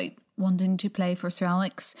just about wanting to play for Sir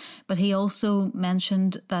Alex, but he also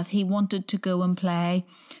mentioned that he wanted to go and play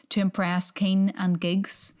to impress Keane and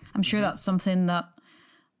Giggs. I'm sure that's something that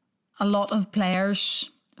a lot of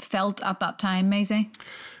players felt at that time, Maisie.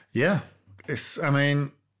 Yeah. I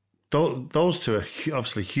mean, those two are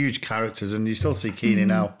obviously huge characters, and you still see Keane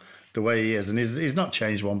now the way he is, and he's not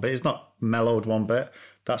changed one bit. He's not mellowed one bit.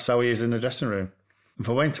 That's how he is in the dressing room. And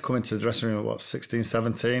for Wayne to come into the dressing room at, 16,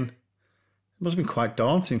 17, it must have been quite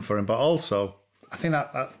daunting for him. But also, I think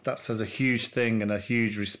that says a huge thing and a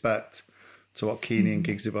huge respect to what Keane and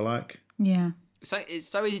Giggsy were like. Yeah. It's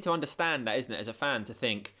so easy to understand that, isn't it, as a fan, to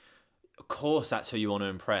think, of course that's who you want to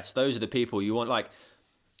impress. Those are the people you want. Like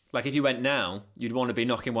if you went now, you'd want to be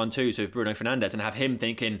knocking 1-2s with Bruno Fernandes and have him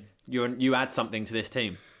thinking you add something to this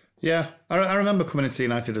team. Yeah, I remember coming into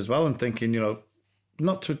United as well and thinking,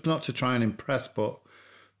 not to try and impress, but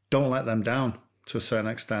don't let them down to a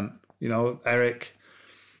certain extent. Eric,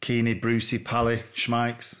 Keane, Brucey, Pally,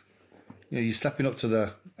 Schmeichs. You're stepping up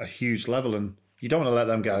to a huge level, and you don't want to let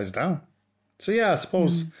them guys down. So yeah, I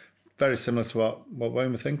suppose very similar to what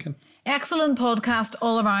Wayne were thinking. Excellent podcast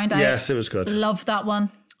all around. Yes, it was good. Loved that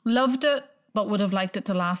one. Loved it, but would have liked it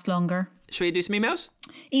to last longer. Should we do some emails?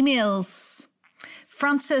 Emails.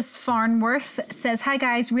 Francis Farnworth says, "Hi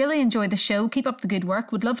guys, really enjoy the show. Keep up the good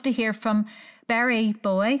work. Would love to hear from Barry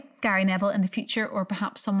Boy, Gary Neville in the future, or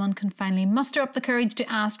perhaps someone can finally muster up the courage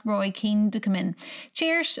to ask Roy Keane to come in.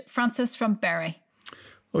 Cheers, Francis from Barry."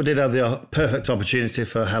 We did have the perfect opportunity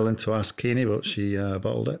for Helen to ask Keane, but she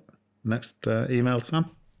bottled it. Next email, Sam.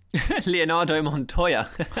 Leonardo Montoya.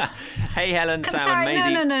 Hey Helen, Sam Sorry,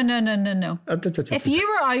 and Maisie. no. If you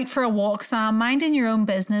were out for a walk, Sam, minding your own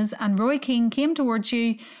business, and Roy Keane came towards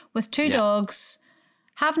you with two dogs,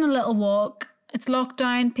 having a little walk, it's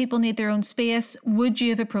lockdown, people need their own space, would you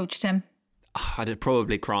have approached him? I'd have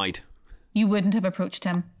probably cried. You wouldn't have approached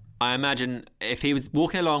him. I imagine if he was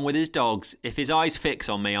walking along with his dogs, if his eyes fix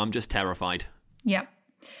on me, I'm just terrified. Yep.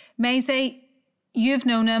 Maisie, you've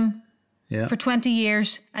known him for 20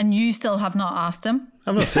 years and you still have not asked him.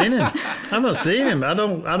 I've not seen him. I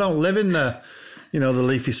don't live in the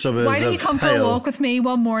leafy suburbs. Why don't you come for a Hale. walk with me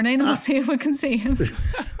one morning and we'll see if we can see him.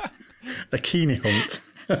 A Keane hunt.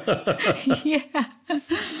 Yeah.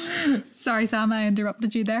 Sorry, Sam, I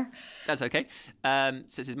interrupted you there. That's okay. So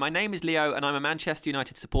it says, my name is Leo and I'm a Manchester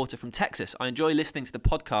United supporter from Texas. I enjoy listening to the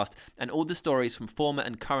podcast and all the stories from former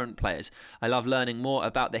and current players. I love learning more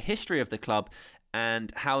about the history of the club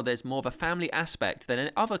and how there's more of a family aspect than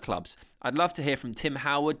in other clubs. I'd love to hear from Tim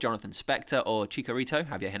Howard, Jonathan Spector or Chicharito,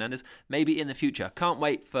 Javier Hernandez, maybe in the future. Can't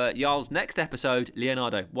wait for Jarl's next episode,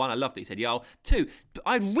 Leonardo. 1, I love that he said Jarl. 2,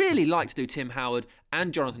 I'd really like to do Tim Howard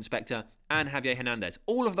and Jonathan Spector and Javier Hernandez.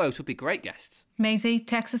 All of those would be great guests. Maisie,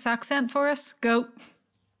 Texas accent for us? Go.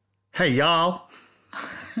 Hey, y'all.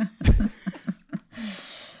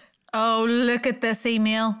 Oh, look at this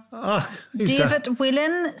email. David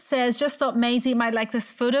Whelan says, just thought Maisie might like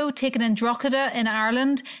this photo taken in Drogheda in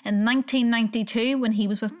Ireland in 1992 when he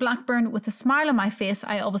was with Blackburn. With a smile on my face,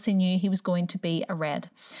 I obviously knew he was going to be a Red.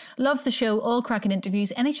 Love the show, all cracking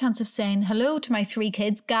interviews. Any chance of saying hello to my 3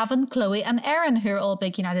 kids, Gavin, Chloe and Erin, who are all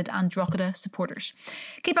big United and Drogheda supporters.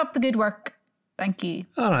 Keep up the good work. Thank you.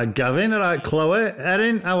 All right, Gavin. All right, Chloe.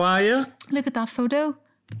 Erin, how are you? Look at that photo.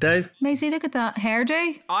 Dave? Maisie, look at that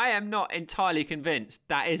hairdo. I am not entirely convinced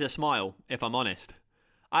that is a smile, if I'm honest.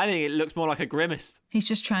 I think it looks more like a grimace. He's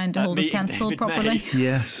just trying to hold his pencil David properly. May.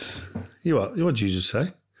 Yes. What did you just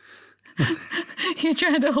say? You're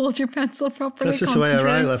trying to hold your pencil properly. That's just the way I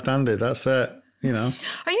write, left-handed. That's it,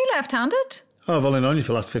 Are you left-handed? Oh, I've only known you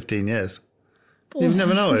for the last 15 years. You've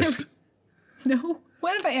never noticed? No.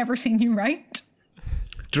 When have I ever seen you write?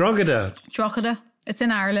 Drogheda. It's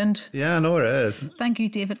in Ireland. Yeah, I know where it is. Thank you,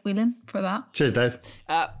 David Whelan, for that. Cheers, Dave.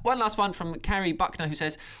 One last one from Carrie Buckner, who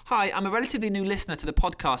says, "Hi, I'm a relatively new listener to the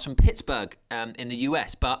podcast from Pittsburgh in the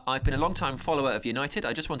US, but I've been a long-time follower of United.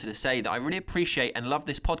 I just wanted to say that I really appreciate and love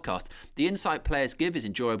this podcast. The insight players give is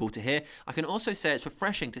enjoyable to hear. I can also say it's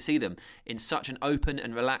refreshing to see them in such an open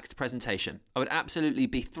and relaxed presentation. I would absolutely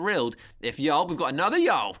be thrilled if Jarl, we've got another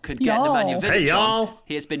Jarl, could get Nemanja Vidic Hey, on. Jarl.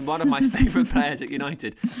 He has been one of my favourite players at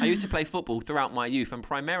United. I used to play football throughout my youth and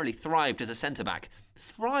primarily thrived as a centre-back.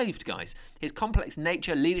 Thrived, guys. His complex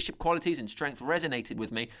nature, leadership qualities and strength resonated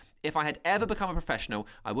with me. If I had ever become a professional,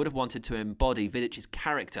 I would have wanted to embody Vidic's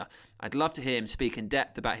character. I'd love to hear him speak in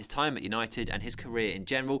depth about his time at United and his career in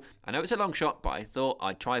general. I know it's a long shot, but I thought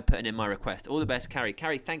I'd try putting in my request. All the best, Carrie.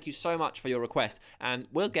 Carrie, thank you so much for your request, and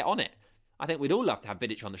we'll get on it. I think we'd all love to have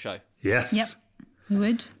Vidic on the show. Yes. Yep, we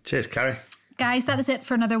would. Cheers, Carrie. Guys, that is it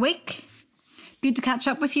for another week. Good to catch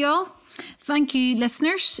up with you all. Thank you,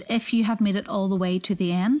 listeners, if you have made it all the way to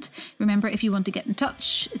the end. Remember, if you want to get in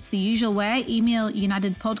touch, it's the usual way. Email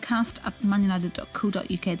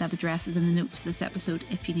unitedpodcast@manunited.co.uk. That address is in the notes for this episode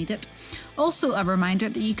if you need it. Also, a reminder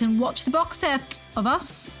that you can watch the box set of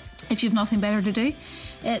us if you've nothing better to do.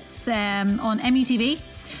 It's on MUTV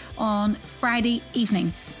on Friday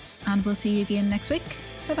evenings. And we'll see you again next week.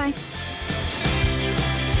 Bye-bye.